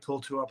Tony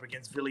Pultu up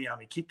against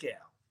Viliami Kikau.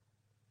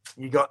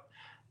 You got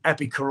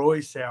Api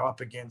Koroisau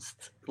up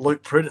against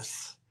Luke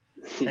Priddis.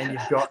 And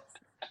you've got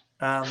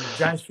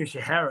James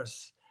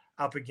Fisher-Harris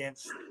up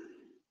against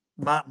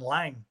Martin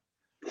Lang.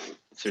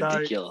 It's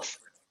ridiculous.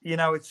 You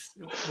know, it's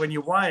when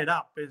you weigh it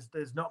up,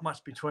 there's not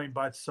much between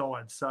both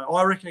sides. So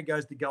I reckon it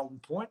goes to Golden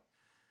Point,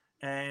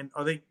 and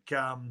I think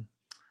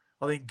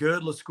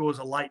Girdler scores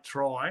a late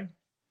try,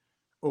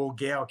 or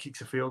Gower kicks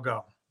a field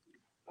goal.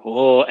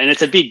 Oh, and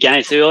it's a big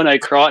game, so we all know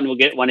Crichton will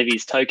get one of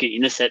his token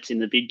intercepts in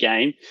the big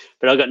game.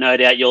 But I've got no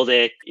doubt you're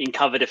there in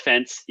cover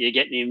defence. You're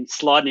getting him,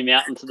 sliding him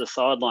out into the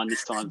sideline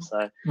this time.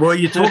 So, well,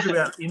 you talk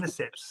about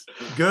intercepts.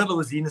 Girdler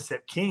was the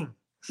intercept king.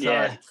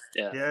 So,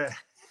 yeah.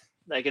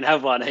 They can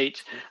have one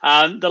each.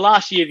 The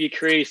last year of your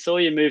career saw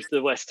you move to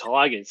the West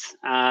Tigers.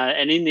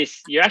 And in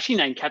this, you're actually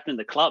named captain of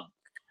the club.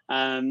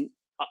 I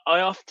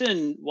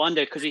often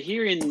wonder, because you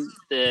hear in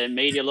the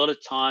media a lot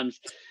of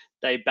times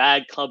they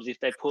bag clubs if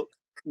they put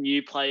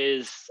new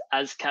players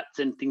as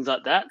captain, things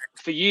like that.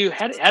 For you,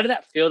 how did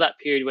that feel, that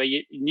period where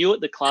you knew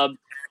at the club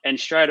and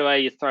straight away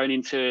you're thrown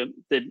into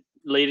the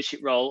leadership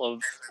role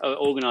of an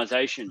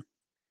organisation?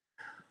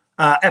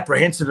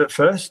 Apprehensive at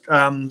first.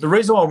 The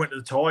reason why I went to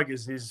the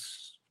Tigers is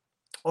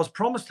I was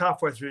promised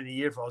halfway through the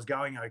year if I was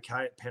going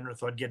okay at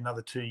Penrith, I'd get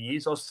another 2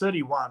 years. I was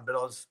 31, but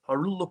I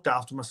really looked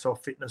after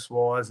myself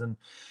fitness-wise.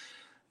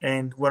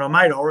 And when I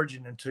made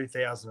Origin in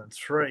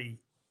 2003,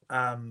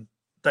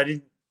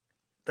 they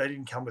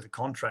didn't come with a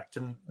contract,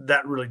 and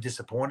that really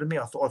disappointed me.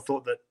 I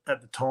thought that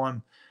at the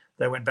time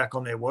they went back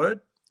on their word.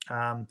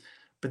 But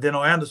then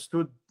I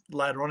understood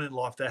later on in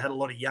life they had a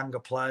lot of younger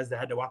players they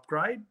had to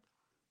upgrade.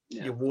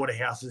 Your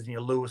Waterhouses and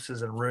your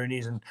Lewises and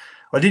Rooneys, and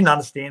I didn't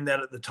understand that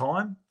at the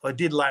time. I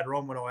did later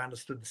on when I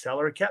understood the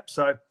salary cap.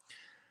 So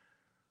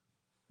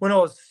when I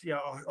was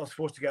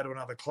forced to go to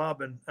another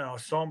club, and I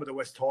signed with the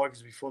West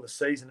Tigers before the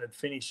season had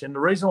finished. And the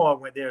reason why I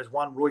went there is,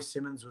 one, Roy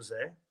Simmons was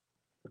there,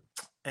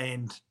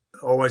 and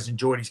I always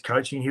enjoyed his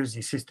coaching. He was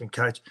the assistant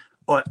coach,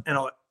 I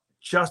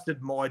just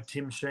admired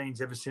Tim Sheens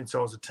ever since I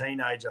was a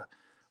teenager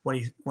when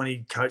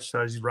he coached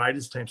those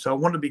Raiders teams. So I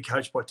wanted to be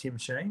coached by Tim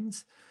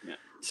Sheens. Yeah.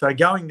 So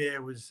going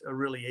there was a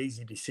really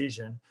easy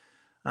decision.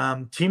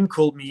 Tim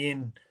called me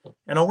in,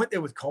 and I went there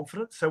with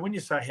confidence. So when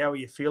you say, how are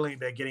you feeling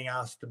about getting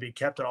asked to be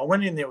captain? I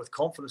went in there with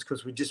confidence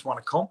because we just won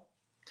a comp.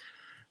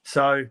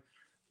 So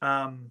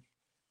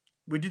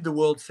we did the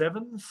World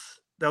Sevens.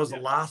 That was the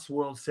last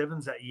World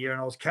Sevens that year, and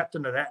I was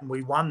captain of that, and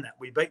we won that.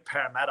 We beat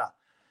Parramatta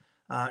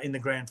in the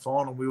grand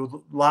final. We were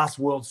the last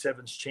World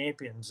Sevens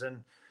champions.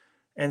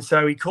 And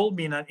so he called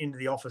me into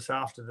the office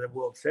after the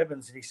World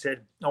Sevens, and he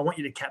said, I want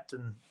you to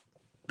captain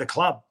the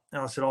club.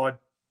 And I said,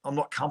 I'm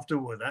not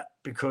comfortable with that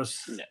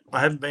because I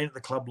haven't been at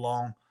the club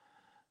long,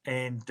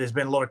 and there's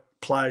been a lot of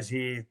players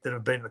here that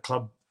have been at the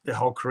club their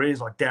whole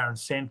careers, like Darren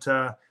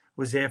Centre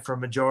was there for a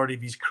majority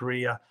of his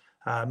career.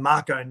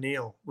 Mark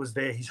O'Neill was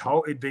there.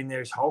 He'd been there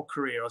his whole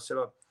career. I said,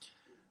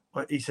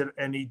 he said,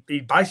 and he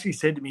basically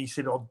said to me, he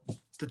said,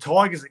 the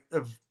Tigers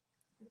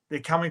they're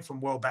coming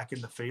from well back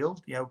in the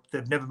field. You know,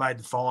 they've never made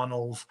the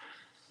finals.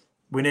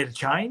 We need a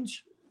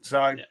change. So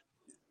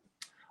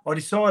I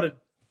decided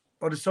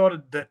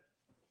that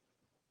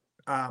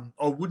I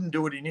wouldn't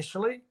do it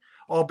initially.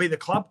 I'll be the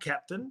club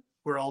captain,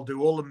 where I'll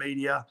do all the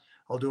media,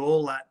 I'll do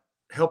all that,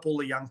 help all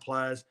the young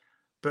players.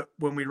 But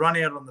when we run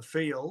out on the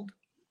field,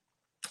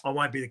 I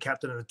won't be the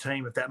captain of the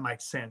team, if that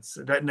makes sense.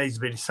 That needs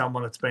to be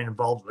someone that's been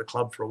involved with the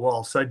club for a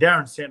while. So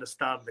Darren Centre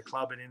started the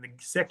club, and in the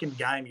second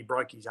game, he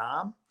broke his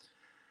arm.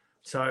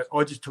 So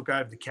I just took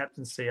over the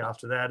captaincy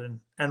after that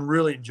and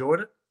really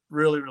enjoyed it,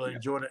 really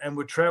enjoyed it. And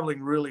we're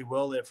travelling really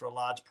well there for a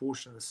large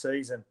portion of the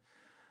season.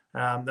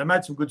 They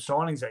made some good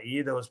signings that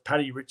year. There was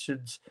Paddy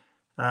Richards,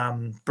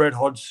 Brett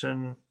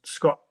Hodgson,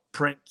 Scott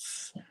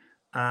Prince,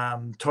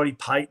 Toddy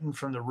Payton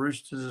from the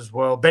Roosters as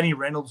well, Benny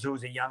Reynolds, who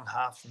was a young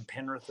half from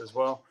Penrith as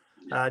well,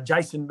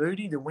 Jason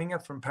Moody, the winger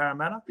from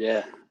Parramatta.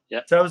 Yeah.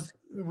 So it was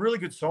really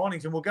good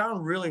signings, and we're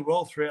going really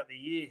well throughout the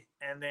year.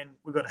 And then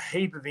we got a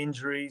heap of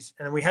injuries,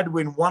 and we had to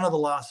win one of the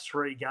last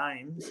 3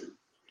 games,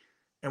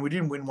 and we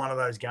didn't win one of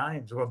those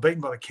games. We got beaten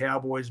by the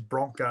Cowboys,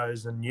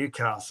 Broncos, and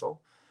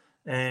Newcastle,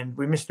 and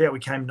we missed out. We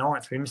came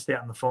 9th. We missed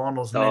out in the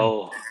finals. And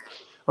then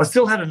I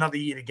still had another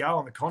year to go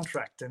on the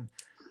contract, and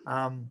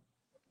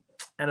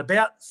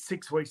about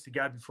 6 weeks to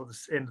go before the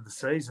end of the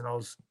season, I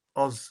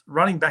was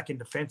running back in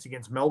defence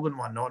against Melbourne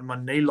one night, and my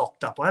knee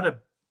locked up. I had a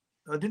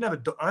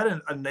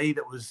knee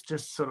that was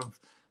just sort of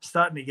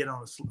starting to get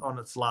on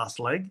its last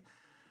leg,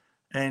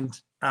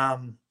 and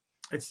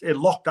it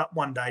locked up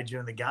one day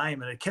during the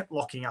game, and it kept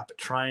locking up at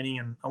training.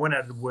 And I went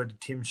out to word to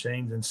Tim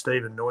Sheens and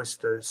Stephen Noyce,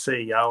 the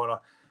CEO, and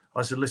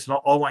I said, listen,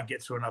 I won't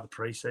get through another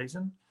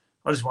preseason.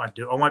 I just won't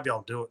do it. I won't be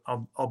able to do it.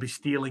 I'll be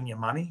stealing your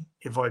money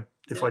if I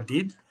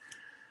did.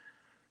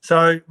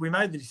 So we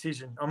made the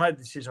decision. I made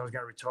the decision I was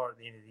going to retire at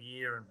the end of the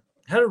year, and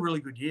had a really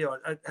good year.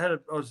 It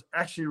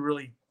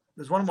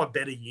was one of my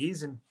better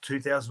years in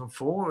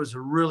 2004. It was a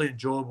really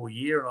enjoyable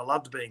year, and I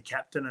loved being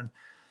captain. And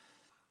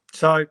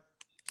so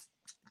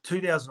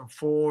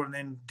 2004, and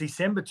then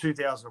December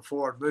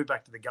 2004, I'd moved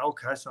back to the Gold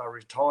Coast, and I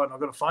retired. And I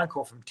got a phone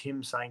call from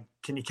Tim saying,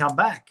 can you come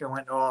back? I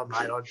went, oh, mate,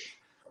 I don't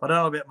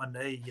know about my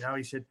knee. You know,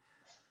 he said,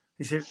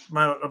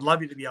 mate, I'd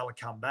love you to be able to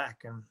come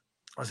back. And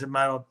I said,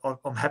 mate,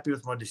 I'm happy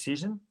with my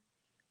decision.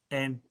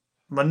 And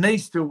my knee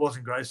still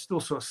wasn't great. It's still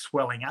sort of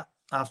swelling up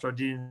after I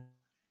did.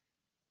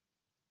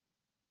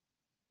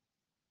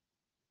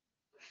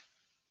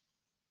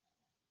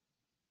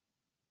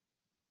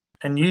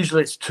 And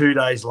usually it's 2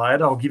 days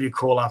later. I'll give you a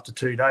call after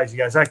 2 days. He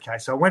goes, okay.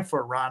 So I went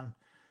for a run,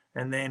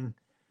 and then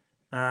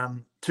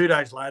 2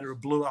 days later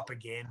it blew up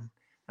again,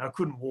 and I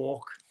couldn't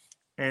walk.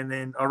 And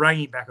then I rang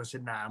him back. I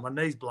said, nah, my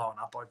knee's blowing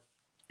up.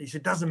 He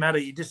said, doesn't matter.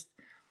 You just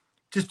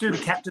do the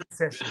captain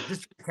session.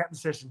 Just do the captain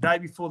session. Day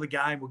before the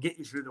game, we'll get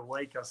you through the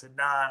week. I said,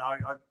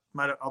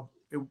 mate,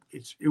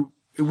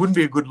 it wouldn't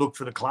be a good look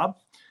for the club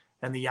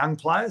and the young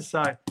players.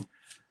 So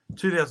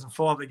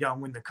 2005, they go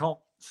and win the comp.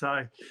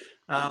 So,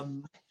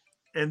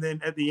 and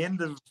then at the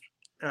end of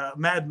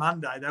Mad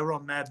Monday, they were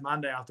on Mad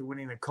Monday after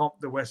winning the comp,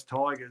 the West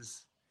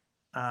Tigers,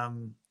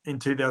 in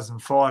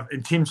 2005.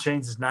 And Tim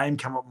Sheens' name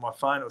came up on my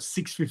phone. It was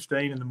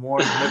 6:15 in the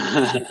morning.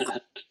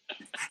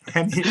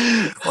 And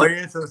I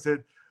answered, I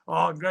said,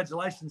 oh,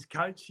 congratulations,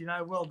 coach. You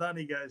know, well done.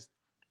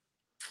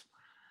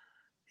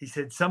 He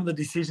said, some of the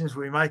decisions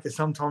we make are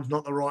sometimes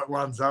not the right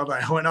ones, are they?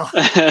 I went, oh.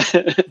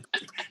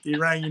 He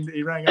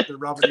rang up to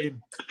rub it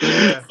in.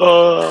 Yeah.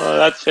 Oh,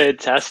 that's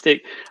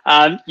fantastic.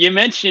 You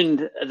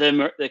mentioned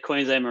the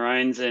Queensland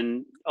Maroons,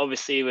 and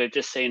obviously we've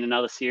just seen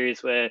another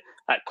series where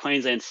that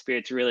Queensland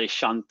spirit's really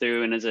shone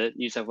through, and as a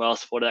New South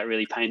Wales supporter, that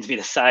really pains me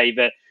to say,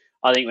 but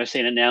I think we've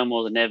seen it now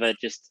more than ever,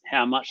 just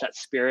how much that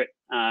spirit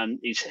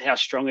is, how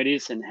strong it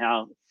is, and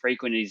how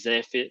frequent it is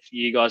there for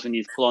you guys when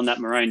you pull on that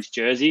Maroons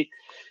jersey.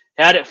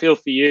 How did it feel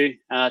for you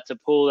to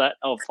pull that,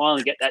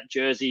 finally get that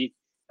jersey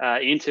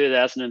in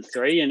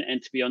 2003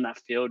 and to be on that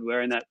field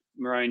wearing that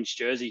Maroons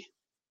jersey?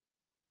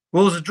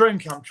 Well, it was a dream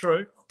come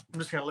true. I'm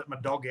just going to let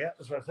my dog out.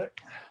 That's what I think.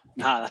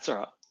 Nah, that's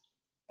all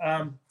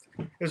right.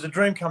 It was a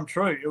dream come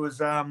true. It was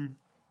I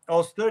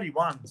was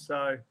 31,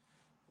 so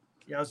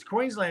as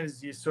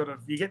Queenslanders, you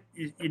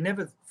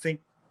never think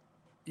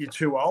you're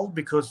too old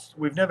because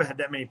we've never had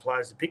that many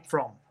players to pick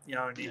from,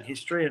 in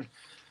history. And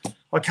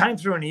I came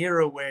through an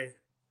era where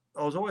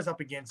I was always up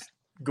against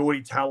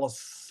Gordy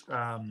Tallis,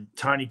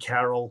 Tony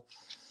Carroll,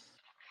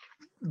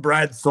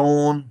 Brad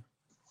Thorne,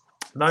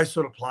 those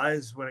sort of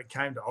players when it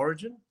came to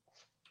Origin.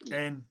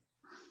 And,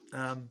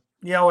 I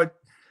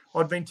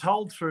I'd been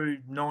told through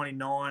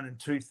 99 and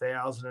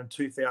 2000 and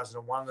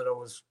 2001 that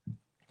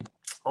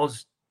I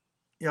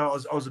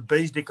was a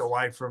bee's dick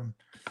away from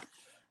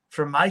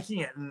making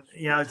it. And,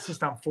 it's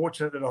just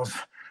unfortunate that I was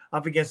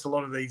up against a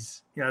lot of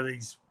these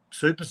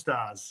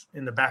superstars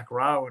in the back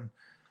row. And,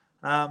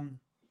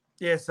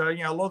 so,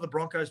 a lot of the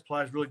Broncos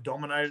players really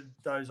dominated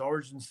those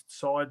Origin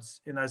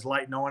sides in those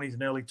late 90s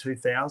and early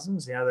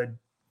 2000s. They'd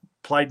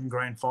played in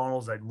grand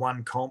finals, they'd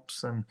won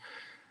comps, and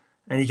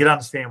you could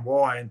understand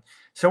why. And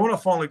so when I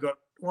finally got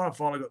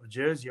the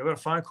jersey, I got a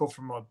phone call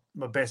from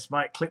my best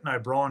mate, Clinton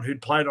O'Brien,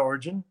 who'd played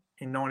Origin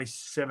in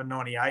 97,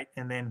 98,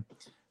 and then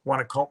won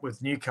a comp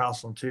with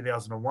Newcastle in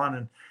 2001.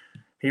 And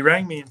he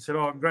rang me and said,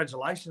 "Oh,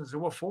 congratulations." I said,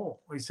 "What for?"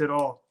 He said,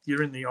 "Oh,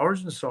 you're in the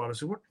Origin side." I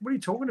said, What are you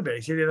talking about?"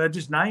 He said, "Yeah, they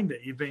just named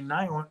it. You've been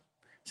named."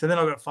 So then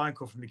I got a phone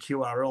call from the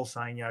QRL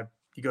saying,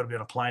 you got to be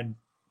on a plane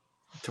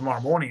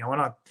tomorrow morning. I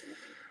went, "I'd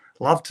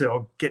love to.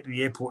 I'll get to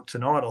the airport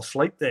tonight. I'll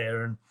sleep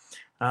there."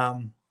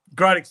 And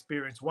great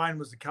experience. Wayne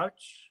was the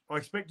coach. I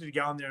expected to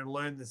go in there and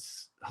learn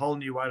this whole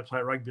new way to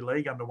play rugby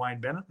league under Wayne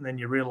Bennett. And then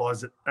you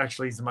realise that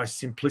actually he's the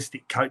most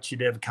simplistic coach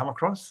you'd ever come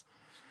across.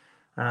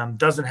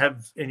 Doesn't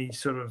have any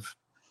sort of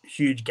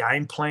huge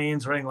game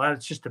plans or anything like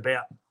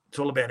that. It's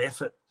all about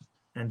effort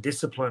and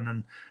discipline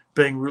and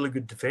being really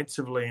good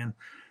defensively. And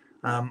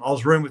I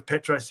was roomed with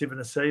Petro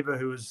Sivanasiva,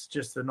 who was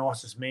just the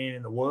nicest man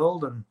in the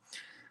world. And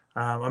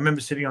I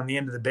remember sitting on the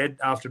end of the bed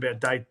after about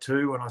day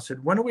 2, and I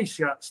said, "When do we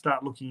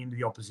start looking into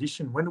the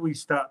opposition? When do we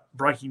start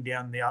breaking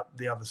down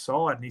the other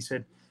side?" And he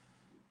said,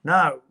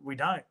 "No, we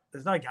don't.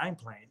 There's no game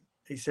plan."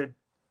 He said,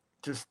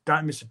 "Just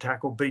don't miss a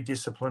tackle, be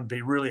disciplined,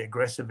 be really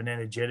aggressive and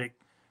energetic,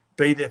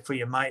 be there for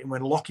your mate. And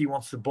when Lockie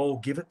wants the ball,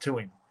 give it to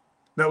him."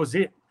 That was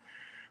it.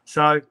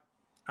 So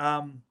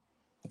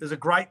there's a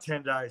great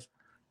 10 days,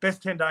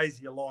 best 10 days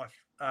of your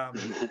life.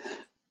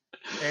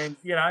 And,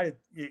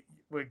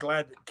 we're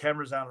glad that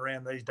cameras aren't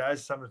around these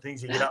days. Some of the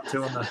things you get up to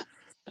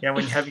when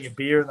you're having a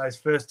beer in those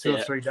first 2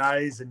 or 3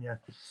 days, and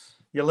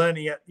you're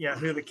learning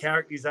who the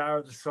characters are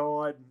of the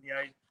side.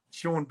 And,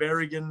 Sean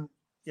Berrigan,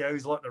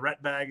 who's like the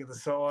rat bag of the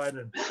side,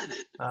 and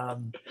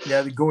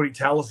the Gordy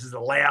Tallis is the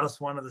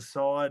loudest one of the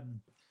side.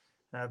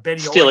 And Benny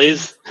still Eichen,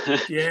 is.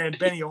 and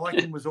Benny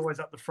Eichen was always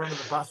up the front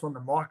of the bus on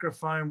the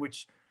microphone,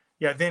 which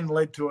then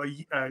led to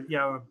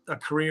a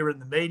career in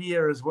the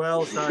media as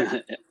well.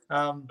 So.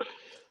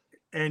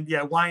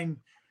 Wayne,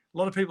 a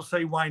lot of people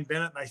see Wayne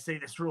Bennett, and they see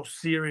this real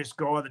serious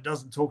guy that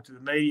doesn't talk to the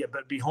media,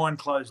 but behind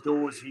closed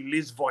doors, he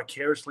lives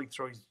vicariously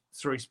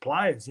through his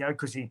players,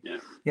 because he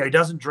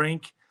doesn't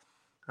drink.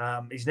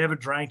 He's never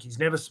drank. He's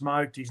never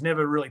smoked. He's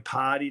never really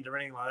partied or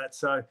anything like that.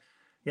 So,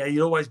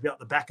 you'd always be at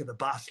the back of the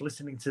bus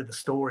listening to the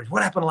stories.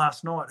 What happened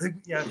last night? Who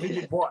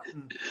did what?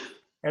 And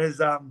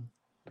as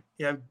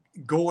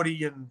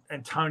Gordy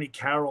and Tony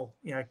Carroll,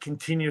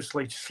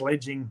 continuously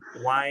sledging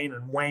Wayne,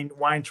 and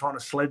Wayne trying to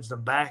sledge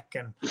them back,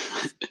 and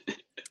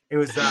it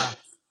was,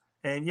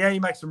 he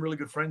makes some really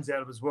good friends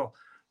out of it as well.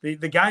 The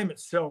game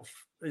itself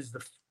is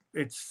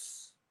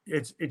it's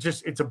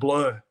a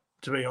blur,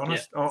 to be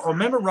honest. Yeah. I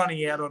remember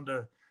running out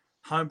onto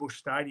Homebush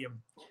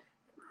Stadium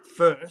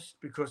first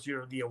because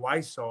you're the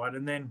away side,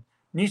 and then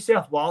New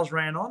South Wales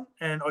ran on,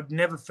 and I'd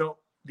never felt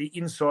the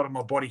inside of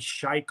my body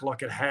shake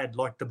like it had.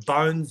 Like the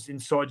bones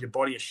inside your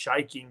body are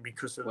shaking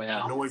because of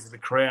the noise of the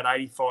crowd,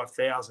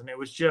 85,000. It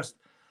was just,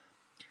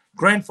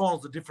 grand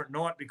final's a different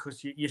night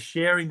because you're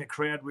sharing the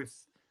crowd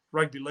with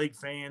rugby league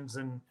fans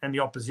and the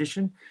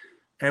opposition.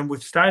 And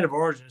with State of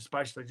Origin, it's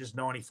basically just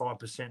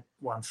 95%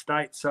 one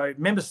state. So I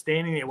remember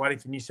standing there waiting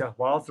for New South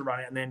Wales to run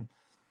out, and then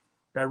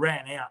they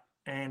ran out,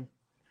 and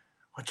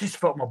I just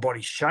felt my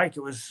body shake.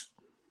 It was,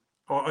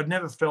 I'd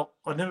never felt,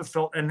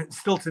 and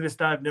still to this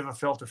day, I've never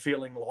felt a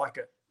feeling like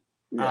it.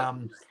 Yeah.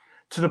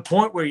 To the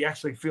point where you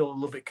actually feel a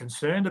little bit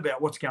concerned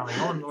about what's going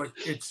on. Like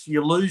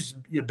you lose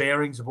your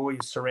bearings of all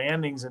your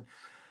surroundings. And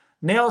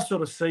now I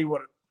sort of see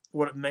what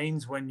it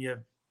means when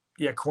you're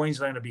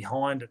Queenslander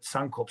behind at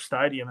Suncorp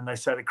Stadium, and they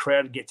say the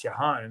crowd gets you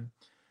home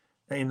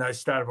in those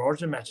State of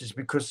Origin matches,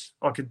 because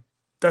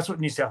that's what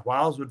New South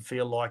Wales would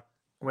feel like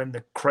when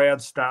the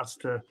crowd starts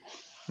to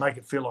make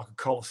it feel like a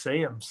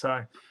coliseum.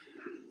 So,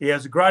 it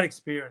was a great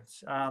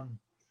experience.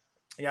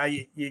 You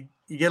get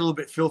a little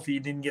bit filthy. You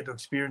didn't get to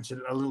experience it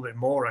a little bit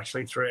more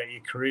actually throughout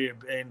your career,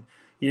 and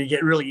you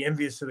get really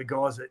envious of the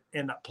guys that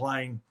end up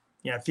playing,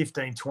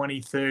 15,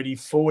 20, 30,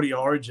 40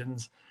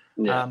 Origins.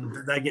 Yeah.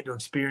 They get to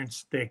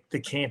experience the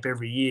camp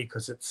every year,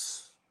 because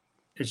it's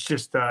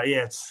just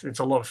it's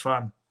a lot of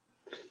fun.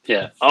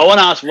 Yeah, I want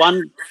to ask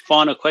one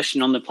final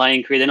question on the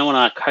playing career. Then I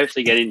want to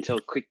hopefully get into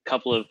a quick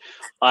couple of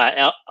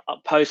our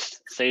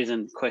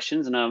post-season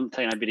questions, and I'm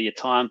taking a bit of your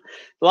time.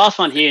 The last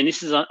one here, and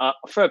this is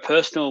for a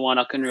personal one.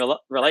 I can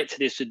relate to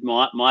this with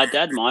my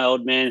dad, my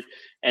old man,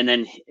 and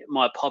then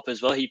my pop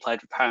as well. He played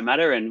for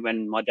Parramatta, and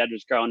when my dad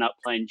was growing up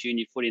playing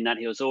junior footy, and that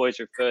he was always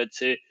referred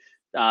to.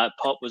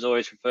 Pop was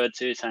always referred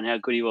to, saying how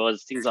good he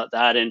was, things like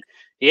that. And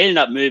he ended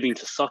up moving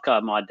to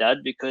soccer, my dad,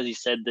 because he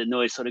said the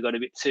noise sort of got a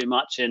bit too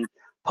much. And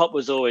Pop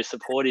was always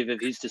supportive of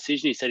his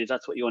decision. He said, if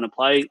that's what you want to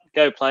play,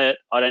 go play it.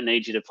 I don't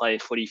need you to play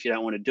footy if you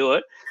don't want to do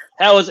it.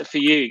 How was it for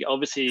you?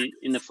 Obviously,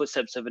 in the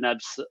footsteps of an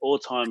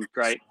all-time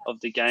great of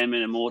the game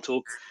and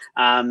immortal.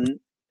 And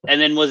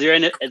then was there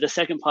the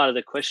second part of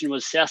the question,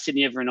 was South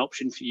Sydney ever an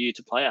option for you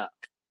to play at?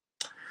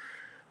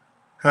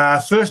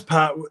 First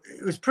part,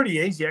 it was pretty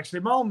easy actually.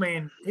 My old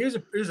man, he was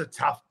a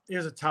tough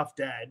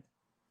dad.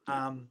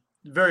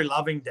 Very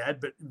loving dad,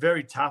 but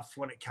very tough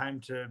when it came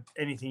to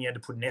anything you had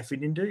to put an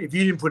effort into. If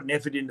you didn't put an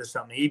effort into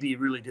something, he'd be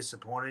really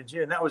disappointed in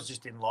you. And that was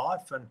just in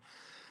life.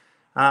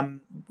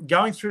 And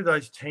going through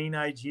those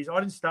teenage years, I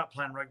didn't start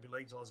playing rugby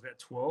league until I was about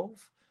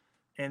 12.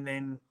 And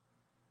then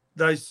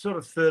those sort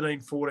of 13,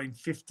 14,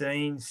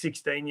 15,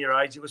 16-year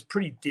age, it was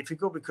pretty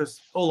difficult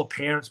because all the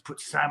parents put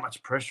so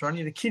much pressure on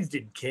you. The kids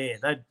didn't care.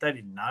 They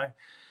didn't know.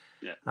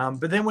 Yeah.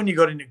 But then when you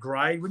got into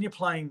grade, when you're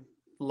playing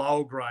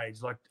lower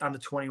grades like under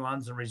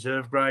 21s and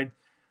reserve grade,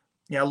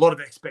 a lot of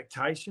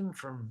expectation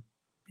from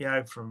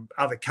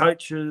other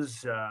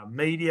coaches,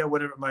 media,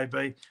 whatever it may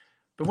be.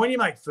 But when you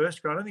make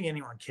first grade, I don't think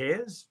anyone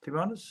cares, to be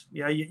honest.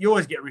 You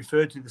always get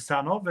referred to the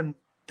son of, and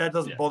that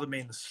doesn't bother me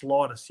in the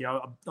slightest.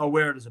 I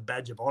wear it as a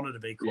badge of honour, to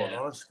be quite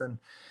honest. And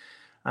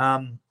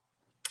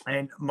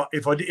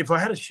if I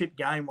had a shit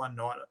game one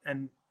night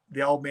and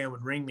the old man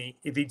would ring me,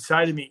 if he'd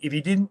say to me, if he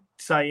didn't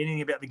say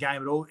anything about the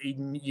game at all,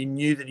 you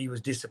knew that he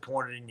was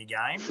disappointed in your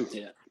game.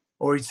 Yeah.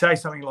 Or he'd say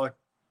something like,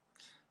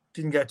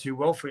 didn't go too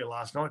well for you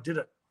last night, did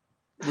it?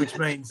 Which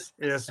means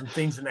there's some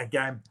things in that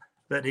game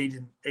that he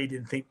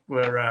didn't think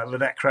were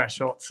that crash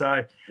hot.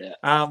 So,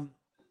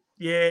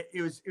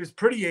 it was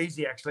pretty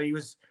easy actually. He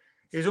was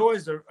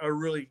always a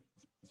really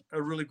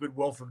good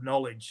wealth of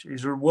knowledge.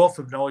 He's a wealth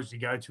of knowledge to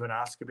go to and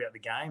ask about the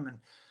game,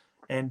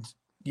 and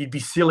you'd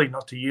be silly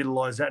not to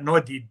utilise that. And I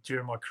did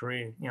during my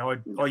career.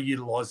 I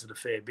utilised it a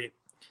fair bit.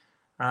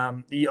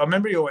 I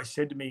remember he always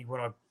said to me when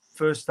I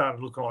first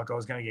started looking like I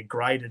was going to get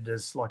graded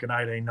as like an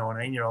 18,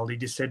 19-year-old, he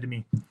just said to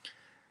me,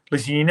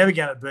 listen, you're never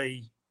going to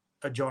be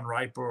a John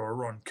Raper or a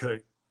Ron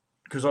Coote,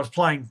 because I was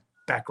playing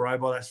back row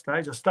by that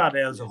stage. I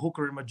started out as a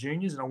hooker in my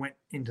juniors and I went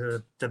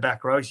into the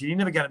back row. He said, you're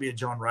never going to be a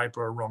John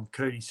Raper or a Ron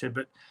Coote. He said,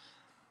 but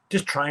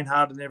just train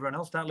harder than everyone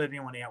else. Don't let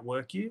anyone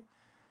outwork you.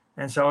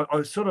 And so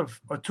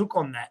I took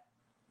on that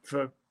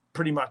for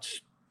pretty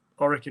much,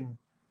 I reckon,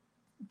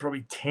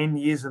 probably 10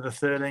 years of the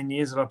 13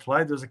 years that I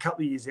played. There was a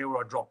couple of years there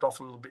where I dropped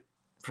off a little bit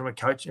from a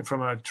coach and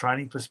from a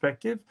training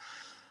perspective,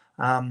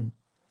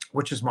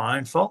 which is my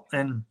own fault.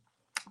 He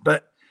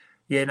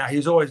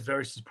was always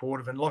very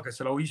supportive. And like I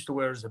said, I used to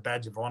wear it as a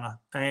badge of honour.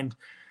 And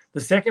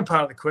the second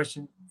part of the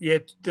question,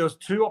 there was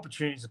two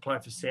opportunities to play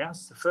for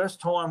South. The first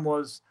time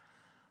was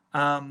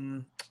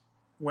when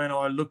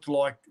I looked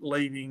like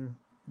leaving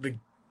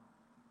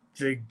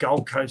the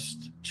Gold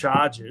Coast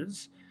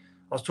Chargers.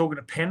 I was talking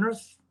to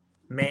Penrith,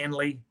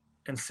 Manly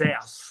and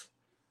South.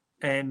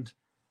 And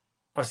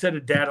I said to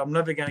Dad, I'm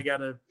never going to go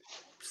to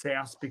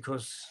South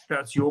because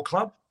that's your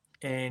club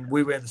and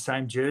we wear the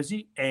same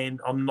jersey,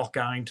 and I'm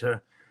going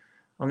to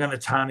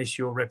tarnish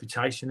your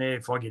reputation there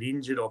if I get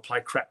injured or play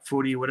crap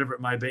footy or whatever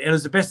it may be. And it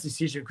was the best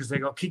decision because they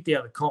got kicked out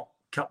of the comp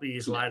a couple of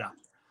years later.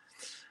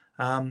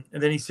 And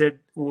then he said,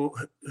 well,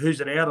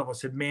 who's it out of? I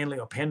said, Manly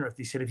or Penrith.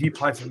 He said, if you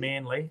play for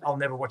Manly, I'll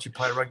never watch you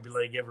play rugby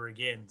league ever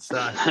again. So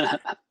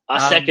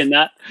I second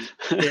that.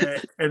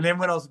 And then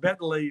when I was going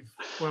to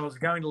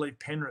leave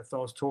Penrith, I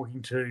was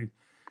talking to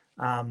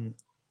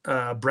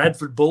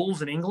Bradford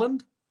Bulls in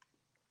England.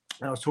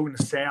 And I was talking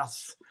to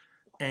South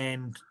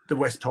and the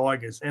West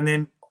Tigers. And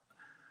then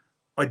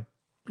I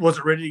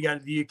wasn't ready to go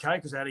to the UK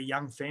because I had a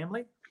young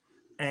family.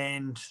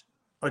 And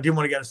I didn't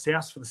want to go to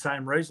South for the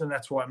same reason.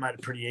 That's why it made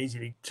it pretty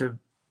easy to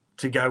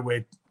go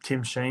where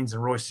Tim Sheens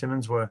and Royce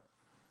Simmons were.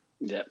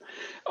 Yeah.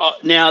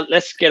 Now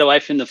let's get away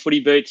from the footy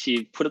boots.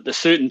 You put the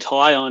suit and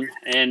tie on,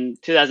 and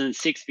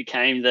 2006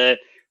 became the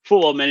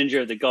football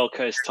manager of the Gold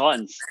Coast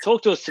Titans.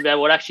 Talk to us about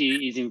what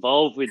actually is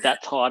involved with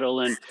that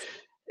title, and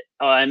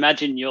I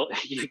imagine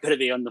you've got to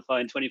be on the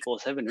phone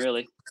 24/7,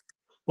 really.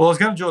 Well, I was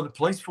going to join the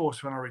police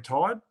force when I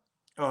retired,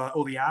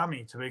 or the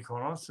army, to be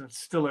quite honest. It's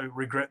still a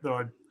regret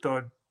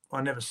that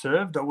I never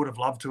served. I would have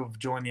loved to have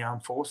joined the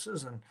armed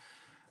forces,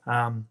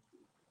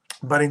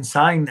 but in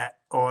saying that,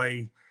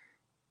 I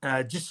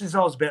just as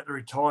I was about to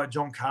retire,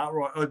 John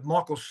Cartwright,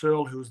 Michael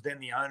Searle, who was then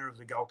the owner of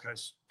the Gold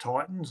Coast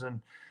Titans,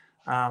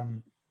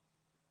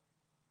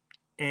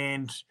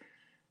 and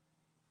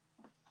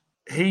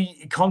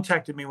he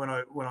contacted me when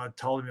I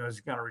told him I was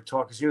going to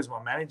retire, because he was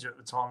my manager at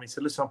the time. He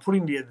said, "Listen, I'm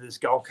putting together this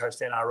Gold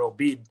Coast NRL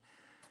bid."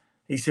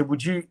 He said,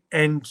 "Would you?"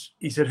 And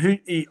he said,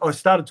 I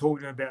started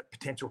talking about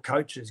potential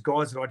coaches,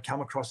 guys that I'd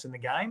come across in the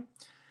game.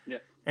 Yeah.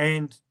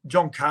 And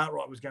John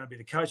Cartwright was going to be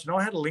the coach, and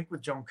I had a link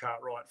with John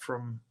Cartwright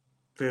from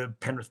the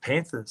Penrith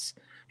Panthers.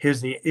 He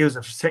was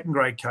a second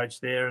grade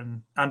coach there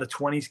and under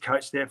 20s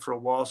coach there for a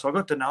while, so I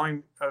got to know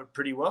him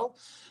pretty well.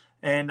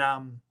 And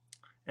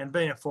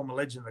being a former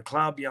legend of the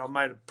club, I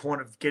made a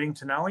point of getting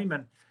to know him.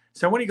 And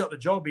so when he got the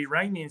job, he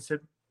rang me and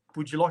said,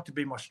 "Would you like to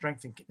be my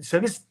strength?" So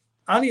this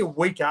only a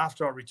week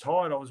after I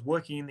retired, I was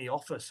working in the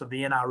office of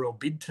the NRL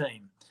bid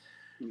team.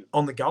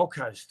 on the Gold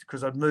Coast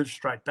because I'd moved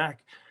straight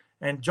back.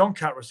 And John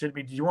Cartwright said to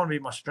me, "Do you want to be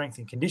my strength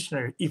and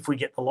conditioner if we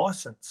get the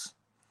license?"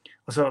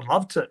 I said, "I'd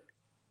love to."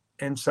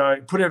 And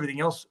so put everything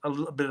else a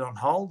little bit on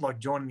hold, like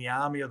joining the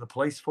army or the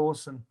police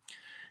force. And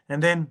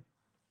then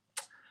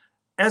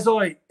as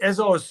I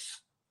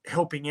was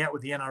helping out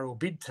with the NRL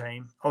bid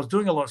team, I was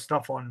doing a lot of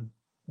stuff on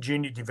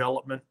junior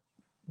development,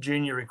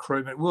 junior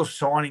recruitment. We were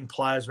signing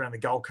players around the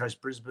Gold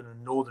Coast, Brisbane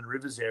and Northern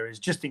Rivers areas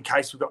just in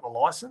case we got the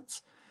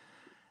license.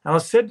 And I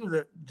said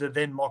to the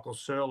then Michael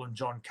Searle and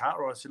John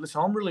Cartwright, I said,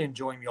 "Listen, I'm really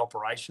enjoying the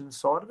operations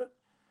side of it."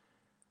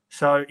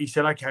 So he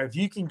said, "Okay, if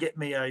you can get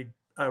me a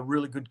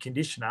really good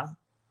conditioner,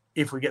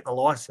 if we get the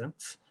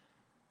license,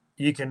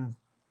 you can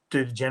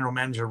do the general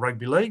manager of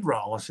rugby league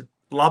role." I said,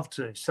 "Love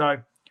to."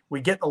 So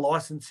we get the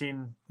license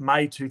in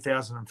May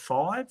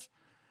 2005.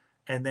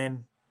 And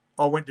then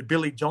I went to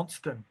Billy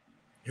Johnston,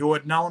 who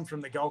I'd known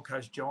from the Gold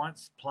Coast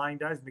Giants playing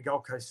days and the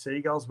Gold Coast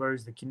Seagulls, where he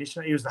was the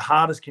conditioner. He was the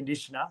hardest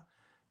conditioner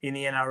in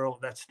the NRL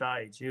at that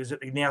stage. He was at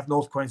the now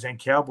North Queensland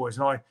Cowboys.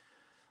 And I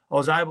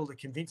was able to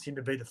convince him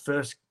to be the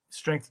first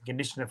strength and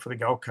conditioner for the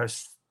Gold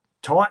Coast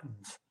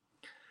Titans.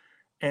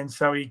 And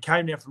so he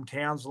came down from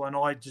Townsville and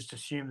I just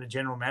assumed the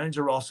general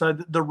manager role. So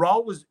the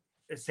role was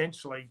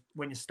essentially,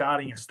 when you're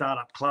starting a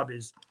startup club,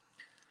 is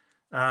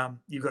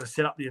you've got to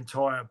set up the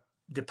entire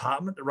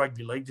department, the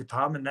rugby league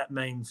department. That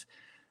means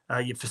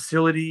your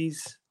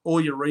facilities,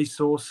 all your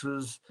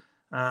resources,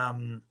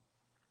 and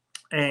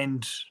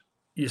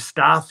your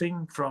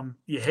staffing, from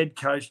your head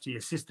coach to your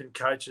assistant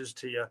coaches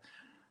to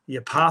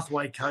your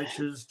pathway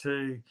coaches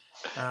to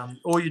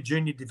all your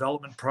junior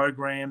development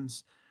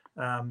programs,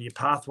 your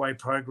pathway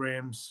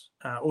programs,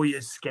 all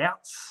your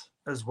scouts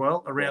as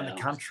well around the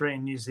country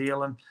in New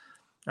Zealand,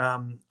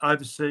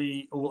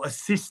 oversee or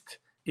assist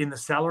in the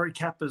salary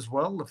cap as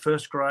well, the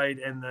first grade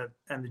and the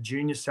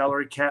junior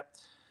salary cap,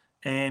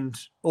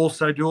 and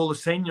also do all the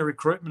senior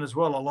recruitment as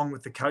well, along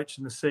with the coach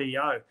and the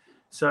CEO.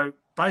 So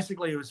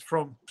basically, it was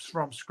from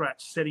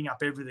scratch, setting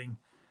up everything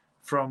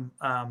from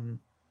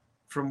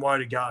woe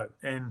to go.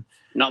 And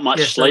not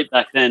much sleep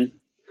back then.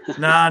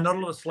 Nah, not a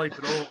lot of sleep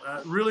at all.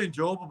 Really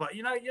enjoyable, but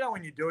you know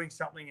when you're doing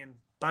something and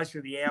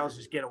basically the hours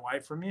just get away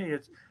from you.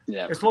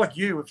 It's like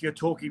if you're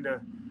talking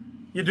to,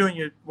 you're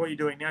doing what you're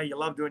doing now. You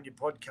love doing your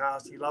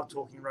podcast. You love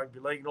talking rugby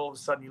league, and all of a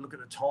sudden you look at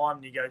the time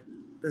and you go,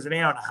 "There's an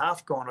hour and a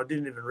half gone. I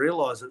didn't even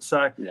realise it."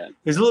 So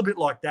it's a little bit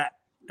like that,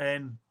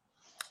 and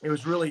it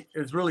was really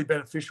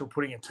beneficial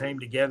putting a team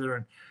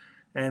together,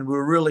 and we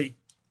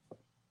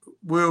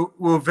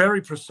were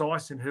very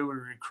precise in who we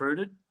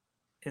recruited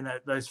in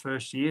those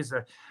first years.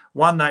 We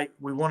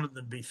wanted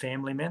them to be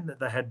family men, that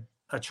they had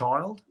a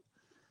child,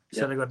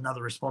 so they got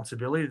another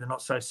responsibility. They're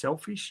not so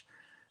selfish.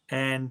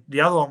 And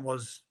the other one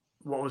was,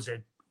 what was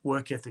their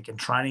work ethic and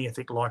training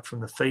ethic like from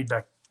the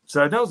feedback.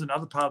 So that was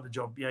another part of the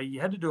job. Yeah, you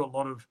had to do a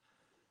lot of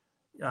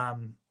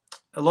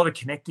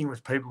connecting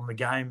with people in the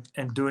game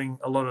and doing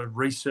a lot of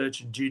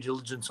research and due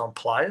diligence on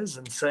players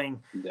and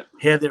seeing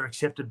how they're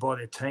accepted by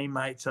their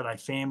teammates. Are they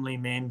family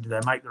men? Do they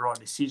make the right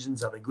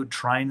decisions? Are they good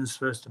trainers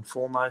first and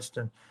foremost?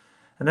 And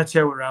that's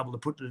how we were able to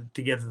put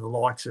together the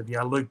likes of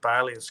Luke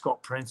Bailey and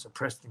Scott Prince and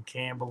Preston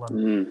Campbell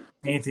and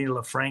Anthony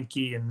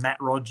LaFranchi and Matt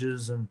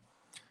Rogers. And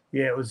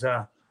it was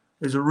a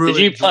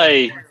really.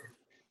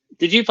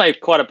 Did you play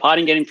quite a part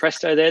in getting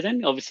Presto there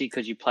then? Obviously,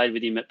 because you played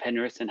with him at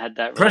Penrith and had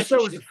that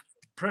relationship.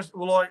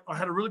 I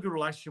had a really good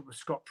relationship with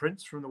Scott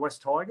Prince from the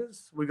West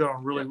Tigers. We got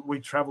on really. We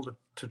travelled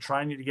to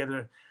training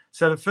together.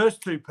 So the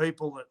first two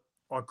people that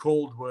I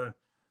called were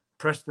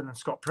Preston and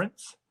Scott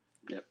Prince.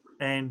 Yep.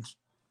 And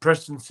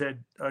Preston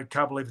said, "I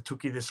can't believe it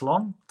took you this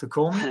long to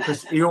call me,"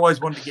 because he always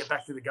wanted to get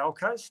back to the Gold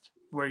Coast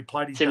where he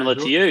played his similar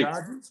to you.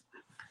 Chargers.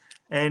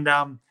 And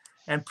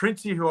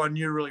Princey, who I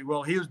knew really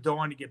well, he was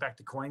dying to get back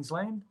to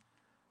Queensland.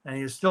 And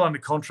he was still under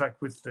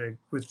contract with the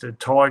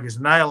Tigers,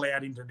 and they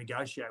allowed him to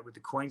negotiate with the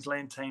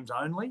Queensland teams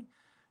only.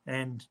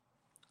 And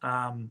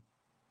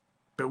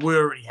but we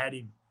already had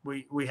him.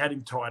 We had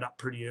him tied up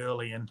pretty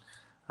early, and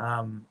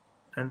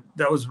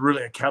that was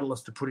really a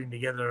catalyst to putting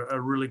together a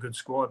really good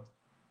squad.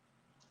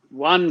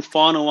 One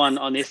final one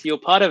on this. You're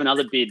part of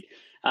another bid,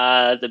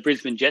 the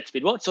Brisbane Jets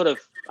bid. What sort of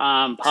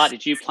part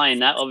did you play in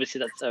that? Obviously,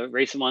 that's a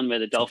recent one where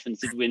the Dolphins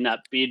did win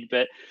that bid,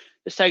 but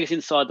just take us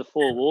inside the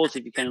four walls,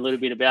 if you can, a little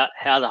bit about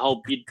how the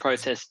whole bid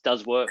process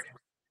does work.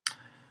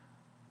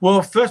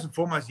 Well, first and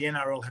foremost, the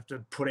NRL have to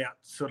put out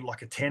sort of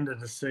like a tender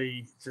to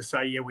say,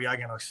 we are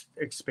going to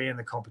expand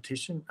the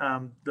competition.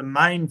 The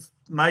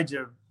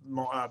major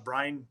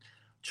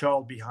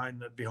brainchild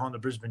behind the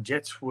Brisbane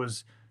Jets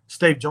was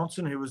Steve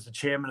Johnson, who was the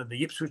chairman of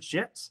the Ipswich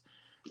Jets,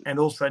 and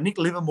also Nick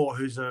Livermore,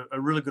 who's a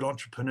really good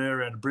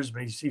entrepreneur out of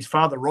Brisbane. His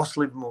father, Ross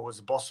Livermore, was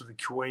the boss of the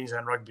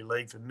Queensland Rugby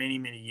League for many,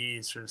 many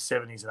years through the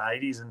 70s and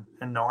 80s and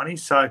 90s.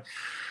 So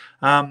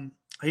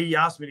he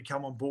asked me to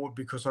come on board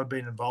because I'd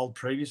been involved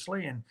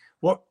previously. And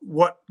what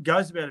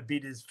goes about a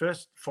bid is,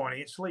 first,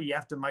 financially, you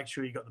have to make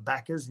sure you got the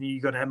backers, and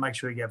you got to make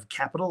sure you have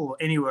capital,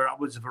 anywhere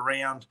upwards of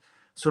around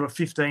sort of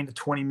 $15 to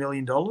 $20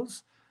 million,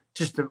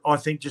 just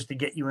to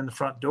get you in the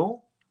front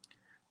door.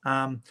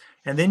 And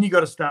then you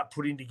got to start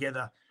putting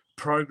together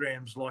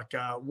programs like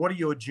what are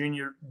your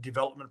junior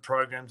development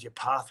programs, your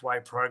pathway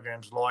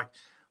programs like?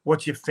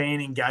 What's your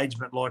fan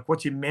engagement like?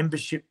 What's your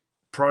membership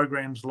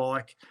programs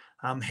like?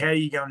 How are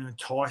you going to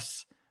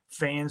entice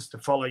fans to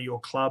follow your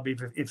club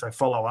if they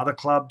follow other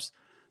clubs?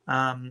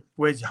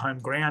 Where's your home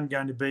ground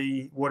going to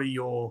be?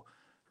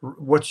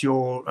 What's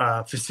your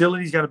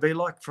facilities going to be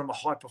like from a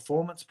high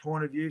performance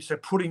point of view? So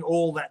putting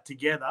all that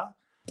together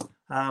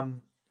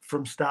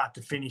from start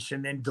to finish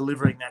and then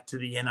delivering that to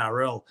the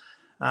NRL.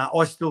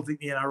 I still think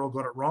the NRL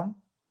got it wrong.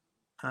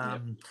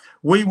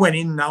 We went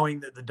in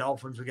knowing that the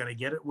Dolphins were going to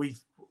get it.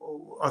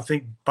 I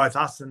think both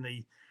us and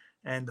the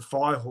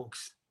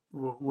Firehawks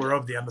were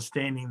of the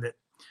understanding that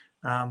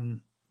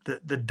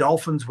the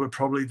Dolphins were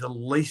probably the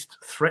least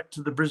threat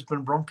to the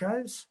Brisbane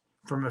Broncos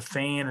from a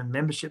fan and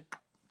membership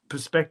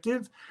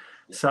perspective.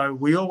 So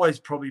we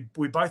both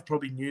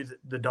probably knew that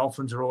the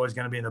Dolphins are always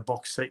going to be in the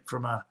box seat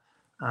from a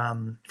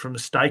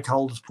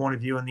stakeholders point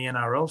of view in the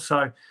NRL.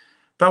 So,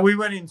 but we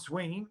went in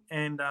swinging,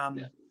 and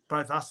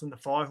both us and the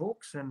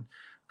Firehawks, and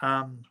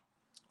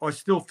I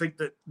still think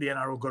that the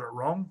NRL got it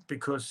wrong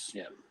because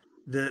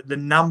the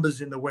numbers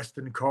in the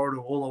Western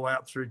Corridor all the way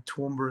up through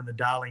Toowoomba and the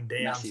Darling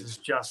Downs is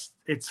just,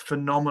 it's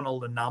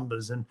phenomenal, the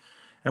numbers. And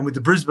with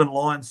the Brisbane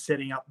Lions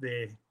setting up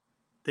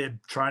their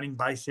training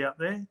base out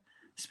there,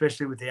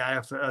 especially with the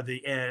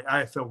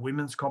AFL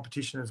women's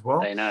competition as well.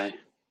 They know.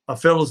 I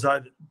felt as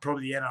though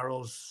probably the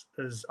NRL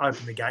has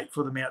opened the gate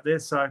for them out there.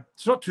 So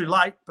it's not too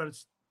late, but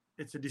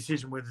it's a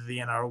decision whether the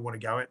NRL want to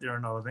go out there or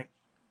not, I think.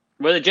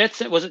 Well,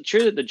 was it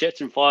true that the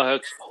Jets and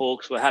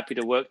Firehawks were happy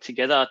to work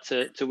together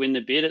to win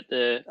the bid at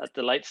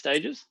the late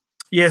stages?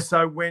 Yeah,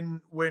 so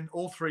when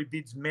all three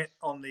bids met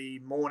on the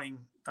morning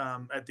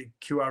at the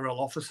QRL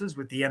offices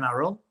with the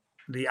NRL,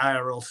 the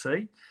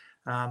ARLC,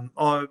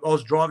 I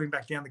was driving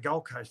back down the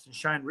Gold Coast and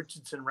Shane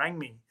Richardson rang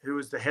me, who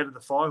was the head of the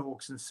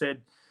Firehawks, and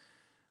said,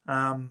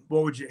 how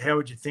would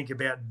you think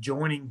about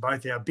joining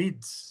both our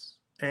bids?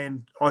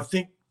 And I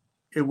think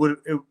we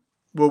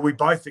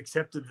both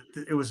accepted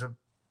that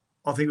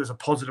I think it was a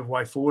positive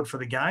way forward for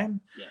the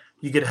game. Yeah.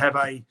 You could have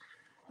a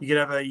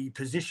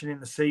position in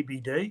the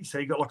CBD, so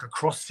you got like a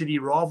cross-city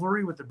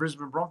rivalry with the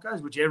Brisbane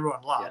Broncos, which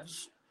everyone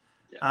loves.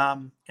 Yeah.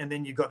 And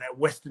then you've got that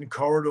Western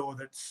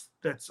Corridor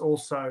that's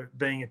also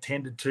being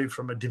attended to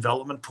from a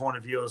development point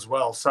of view as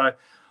well. So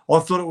I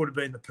thought it would have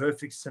been the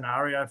perfect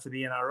scenario for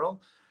the NRL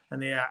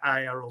and the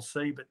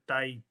ARLC, but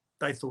they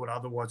thought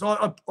otherwise.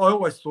 I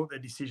always thought their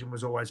decision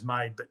was always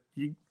made, but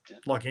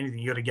like anything,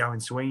 you got to go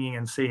in swinging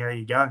and see how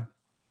you go.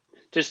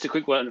 Just a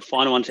quick one,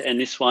 final one to end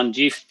this one.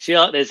 Do you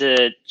feel like there's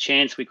a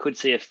chance we could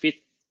see a fifth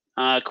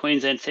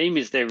Queensland team?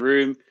 Is there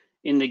room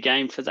in the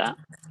game for that?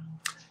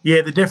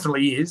 Yeah, there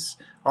definitely is.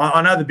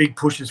 I know the big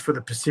push is for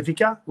the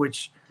Pacifica,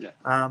 which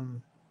I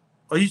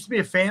used to be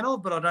a fan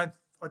of, but I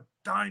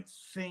don't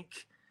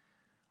think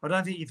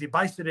if you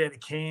based it out of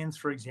Cairns,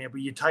 for example,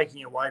 you're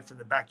taking away from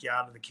the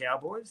backyard of the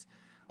Cowboys.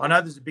 I know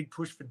there's a big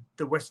push for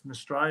the Western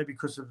Australia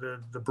because of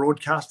the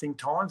broadcasting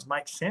times.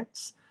 Makes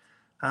sense.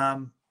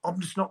 I'm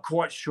just not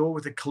quite sure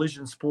with a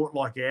collision sport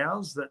like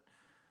ours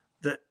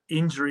that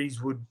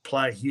injuries would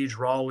play a huge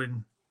role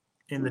in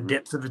the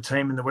depth of a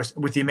team in the West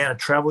with the amount of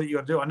travel that you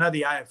got to do. I know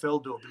the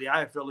AFL do it, but the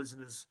AFL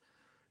isn't as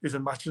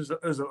much as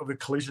of a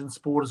collision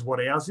sport as what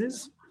ours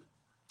is.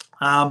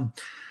 I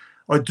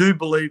do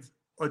believe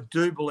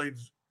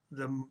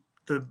the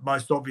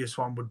most obvious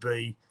one would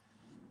be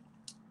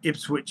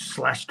Ipswich /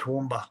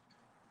 Toowoomba.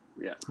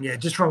 Yeah,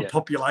 just from a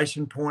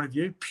population point of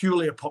view,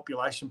 purely a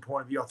population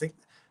point of view. I think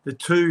the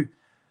two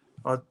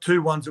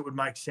ones that would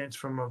make sense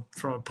from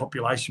a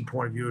population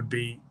point of view would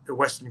be the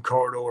Western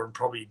Corridor and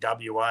probably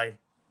WA.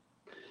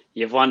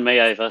 You've won me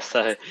over.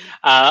 So,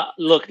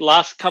 look,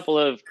 last couple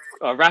of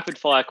rapid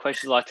fire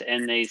questions. I like to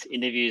end these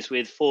interviews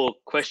with 4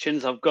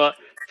 questions. I've got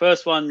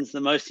first one's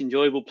the most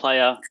enjoyable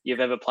player you've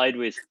ever played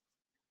with.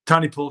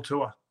 Tony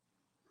Puletua.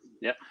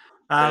 Yep.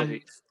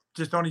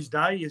 Just on his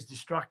day, he is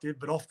destructive,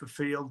 but off the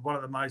field, one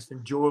of the most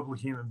enjoyable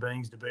human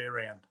beings to be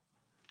around.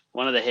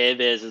 One of the Hair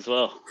Bears as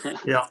well.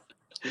 Yeah.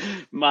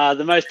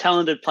 The most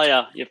talented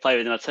player you've played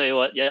with, and I'll tell you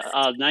what,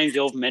 names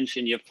you've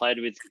mentioned, you've played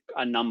with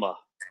a number.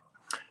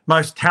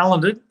 Most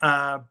talented,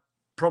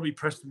 probably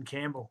Preston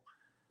Campbell.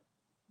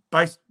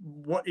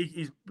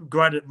 He's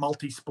great at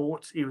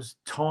multi-sports. He was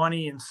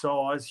tiny in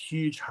size,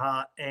 huge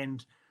heart,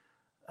 and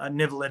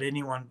never let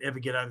anyone ever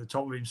get over the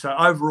top of him. So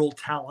overall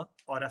talent,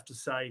 I'd have to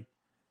say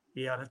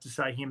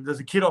him. There's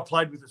a kid I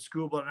played with at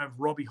school, but I know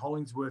Robbie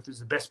Hollingsworth is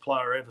the best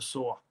player I ever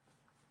saw.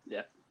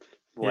 Yeah.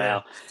 Wow.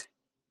 Yeah.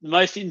 The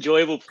most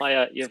enjoyable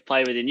player you've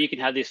played with, and you can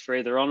have this for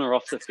either on or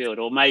off the field,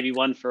 or maybe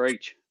one for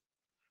each.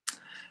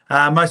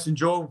 Most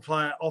enjoyable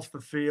player off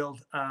the field,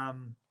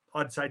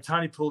 I'd say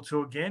Tony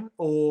Puletua again,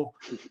 or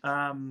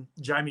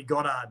Jamie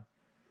Goddard.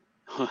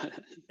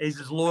 He's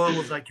as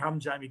loyal as they come,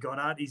 Jamie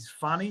Goddard. He's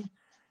funny,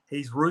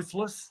 he's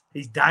ruthless,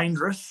 he's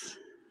dangerous,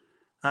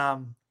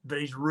 but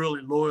he's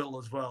really loyal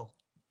as well.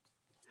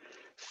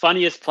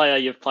 Funniest player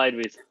you've played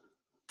with?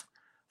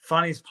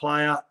 Funniest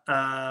player,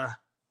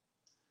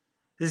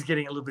 this is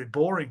getting a little bit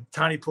boring.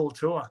 Tony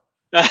Puletua.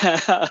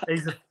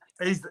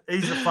 he's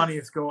the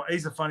funniest guy.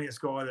 He's the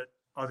funniest guy that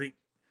I think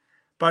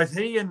both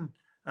he and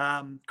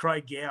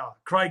Craig Gower.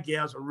 Craig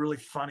Gower's a really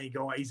funny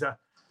guy.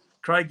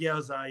 Craig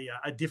Gower's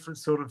a different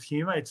sort of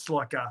humor. It's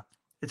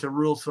a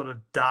real sort of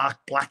dark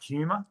black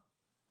humor.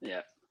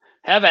 Yeah.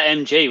 How about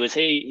MG?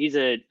 He's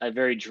a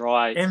very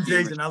dry.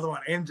 MG's another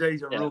one.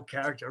 MG's a real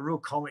character, a real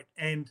comic,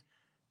 and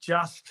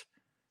just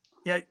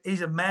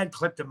he's a mad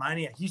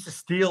kleptomaniac. He used to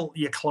steal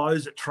your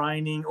clothes at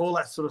training, all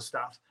that sort of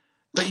stuff.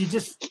 But you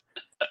just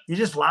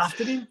laughed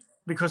at him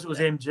because it was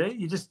MG.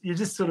 You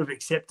just sort of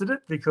accepted it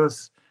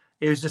because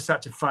he was just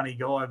such a funny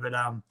guy. But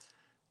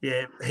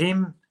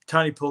him,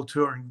 Tony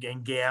Paultour,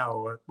 and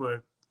Gower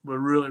were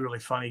really, really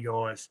funny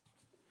guys.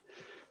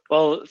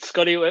 Well,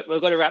 Scotty, we've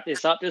got to wrap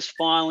this up. Just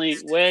finally,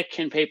 where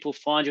can people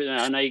find you?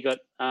 I know you got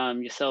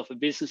yourself a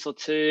business or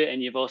two,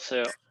 and you've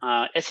also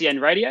SEN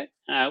Radio.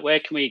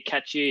 Where can we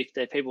catch you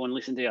if people want to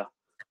listen to you?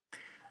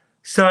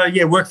 So,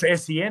 work for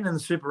SEN and the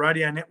Super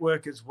Radio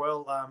Network as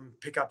well.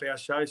 Pick up our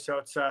show. So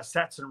it's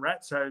Sats and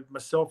Rats. So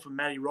myself and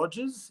Matty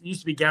Rogers. It used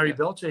to be Gary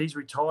Belcher. He's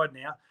retired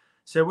now.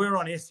 So we're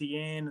on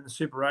SEN and the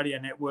Super Radio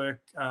Network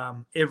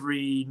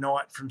every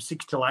night from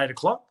 6 till 8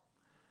 o'clock,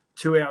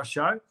 2-hour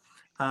show.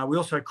 We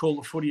also call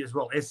the footy as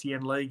well,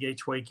 SEN League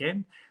each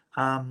weekend,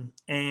 and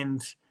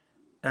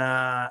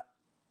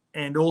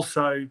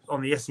also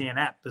on the SEN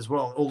app as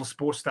well. All the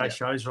Sports Day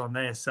shows are on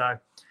there. So,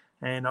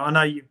 and I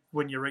know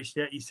when you reached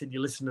out, you said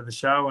you listened to the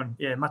show, and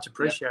much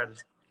appreciated.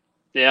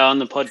 Yeah, on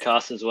the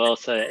podcast as well.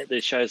 So the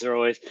shows are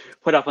always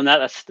put up on that.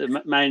 That's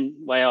the main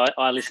way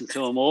I listen to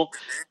them all.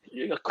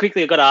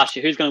 Quickly, I've got to ask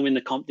you, who's going to win the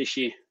comp this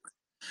year?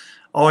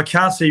 Oh, I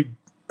can't see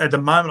at the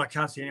moment. I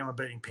can't see anyone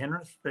beating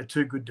Penrith. They're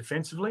too good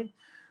defensively.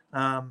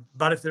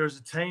 But if there is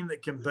a team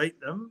that can beat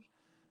them,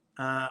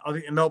 I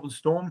think the Melbourne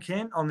Storm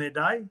can on their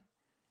day.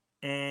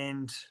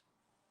 And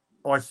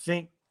I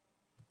think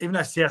even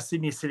though South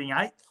Sydney is sitting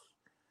 8th,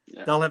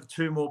 they'll have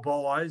 2 more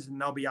buys and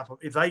they'll be up.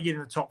 If they get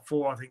in the top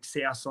 4, I think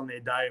South on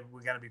their day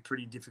we're going to be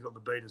pretty difficult to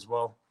beat as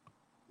well.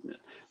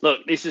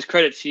 Look, this is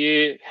credit to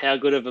you, how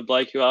good of a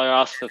bloke you are.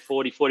 I asked for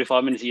 40,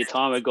 45 minutes of your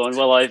time. We're going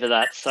well over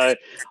that. So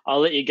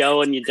I'll let you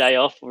go on your day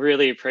off.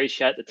 Really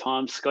appreciate the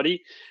time,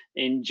 Scotty.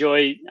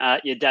 Enjoy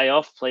your day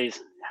off. Please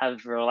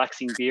have a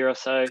relaxing beer or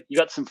so. You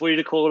got some footy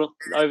to call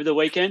over the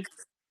weekend?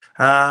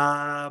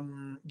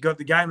 Got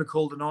the game to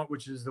call tonight,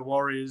 which is the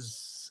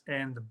Warriors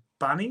and the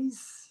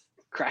Bunnies.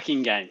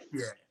 Cracking game.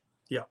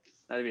 Yeah.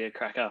 That'd be a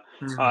cracker.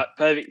 All right,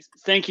 perfect.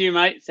 Thank you,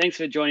 mate. Thanks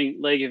for joining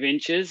League of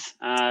Inches.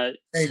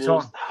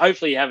 We'll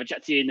hopefully have a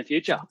chat to you in the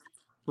future.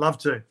 Love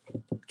to.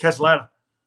 Catch you later.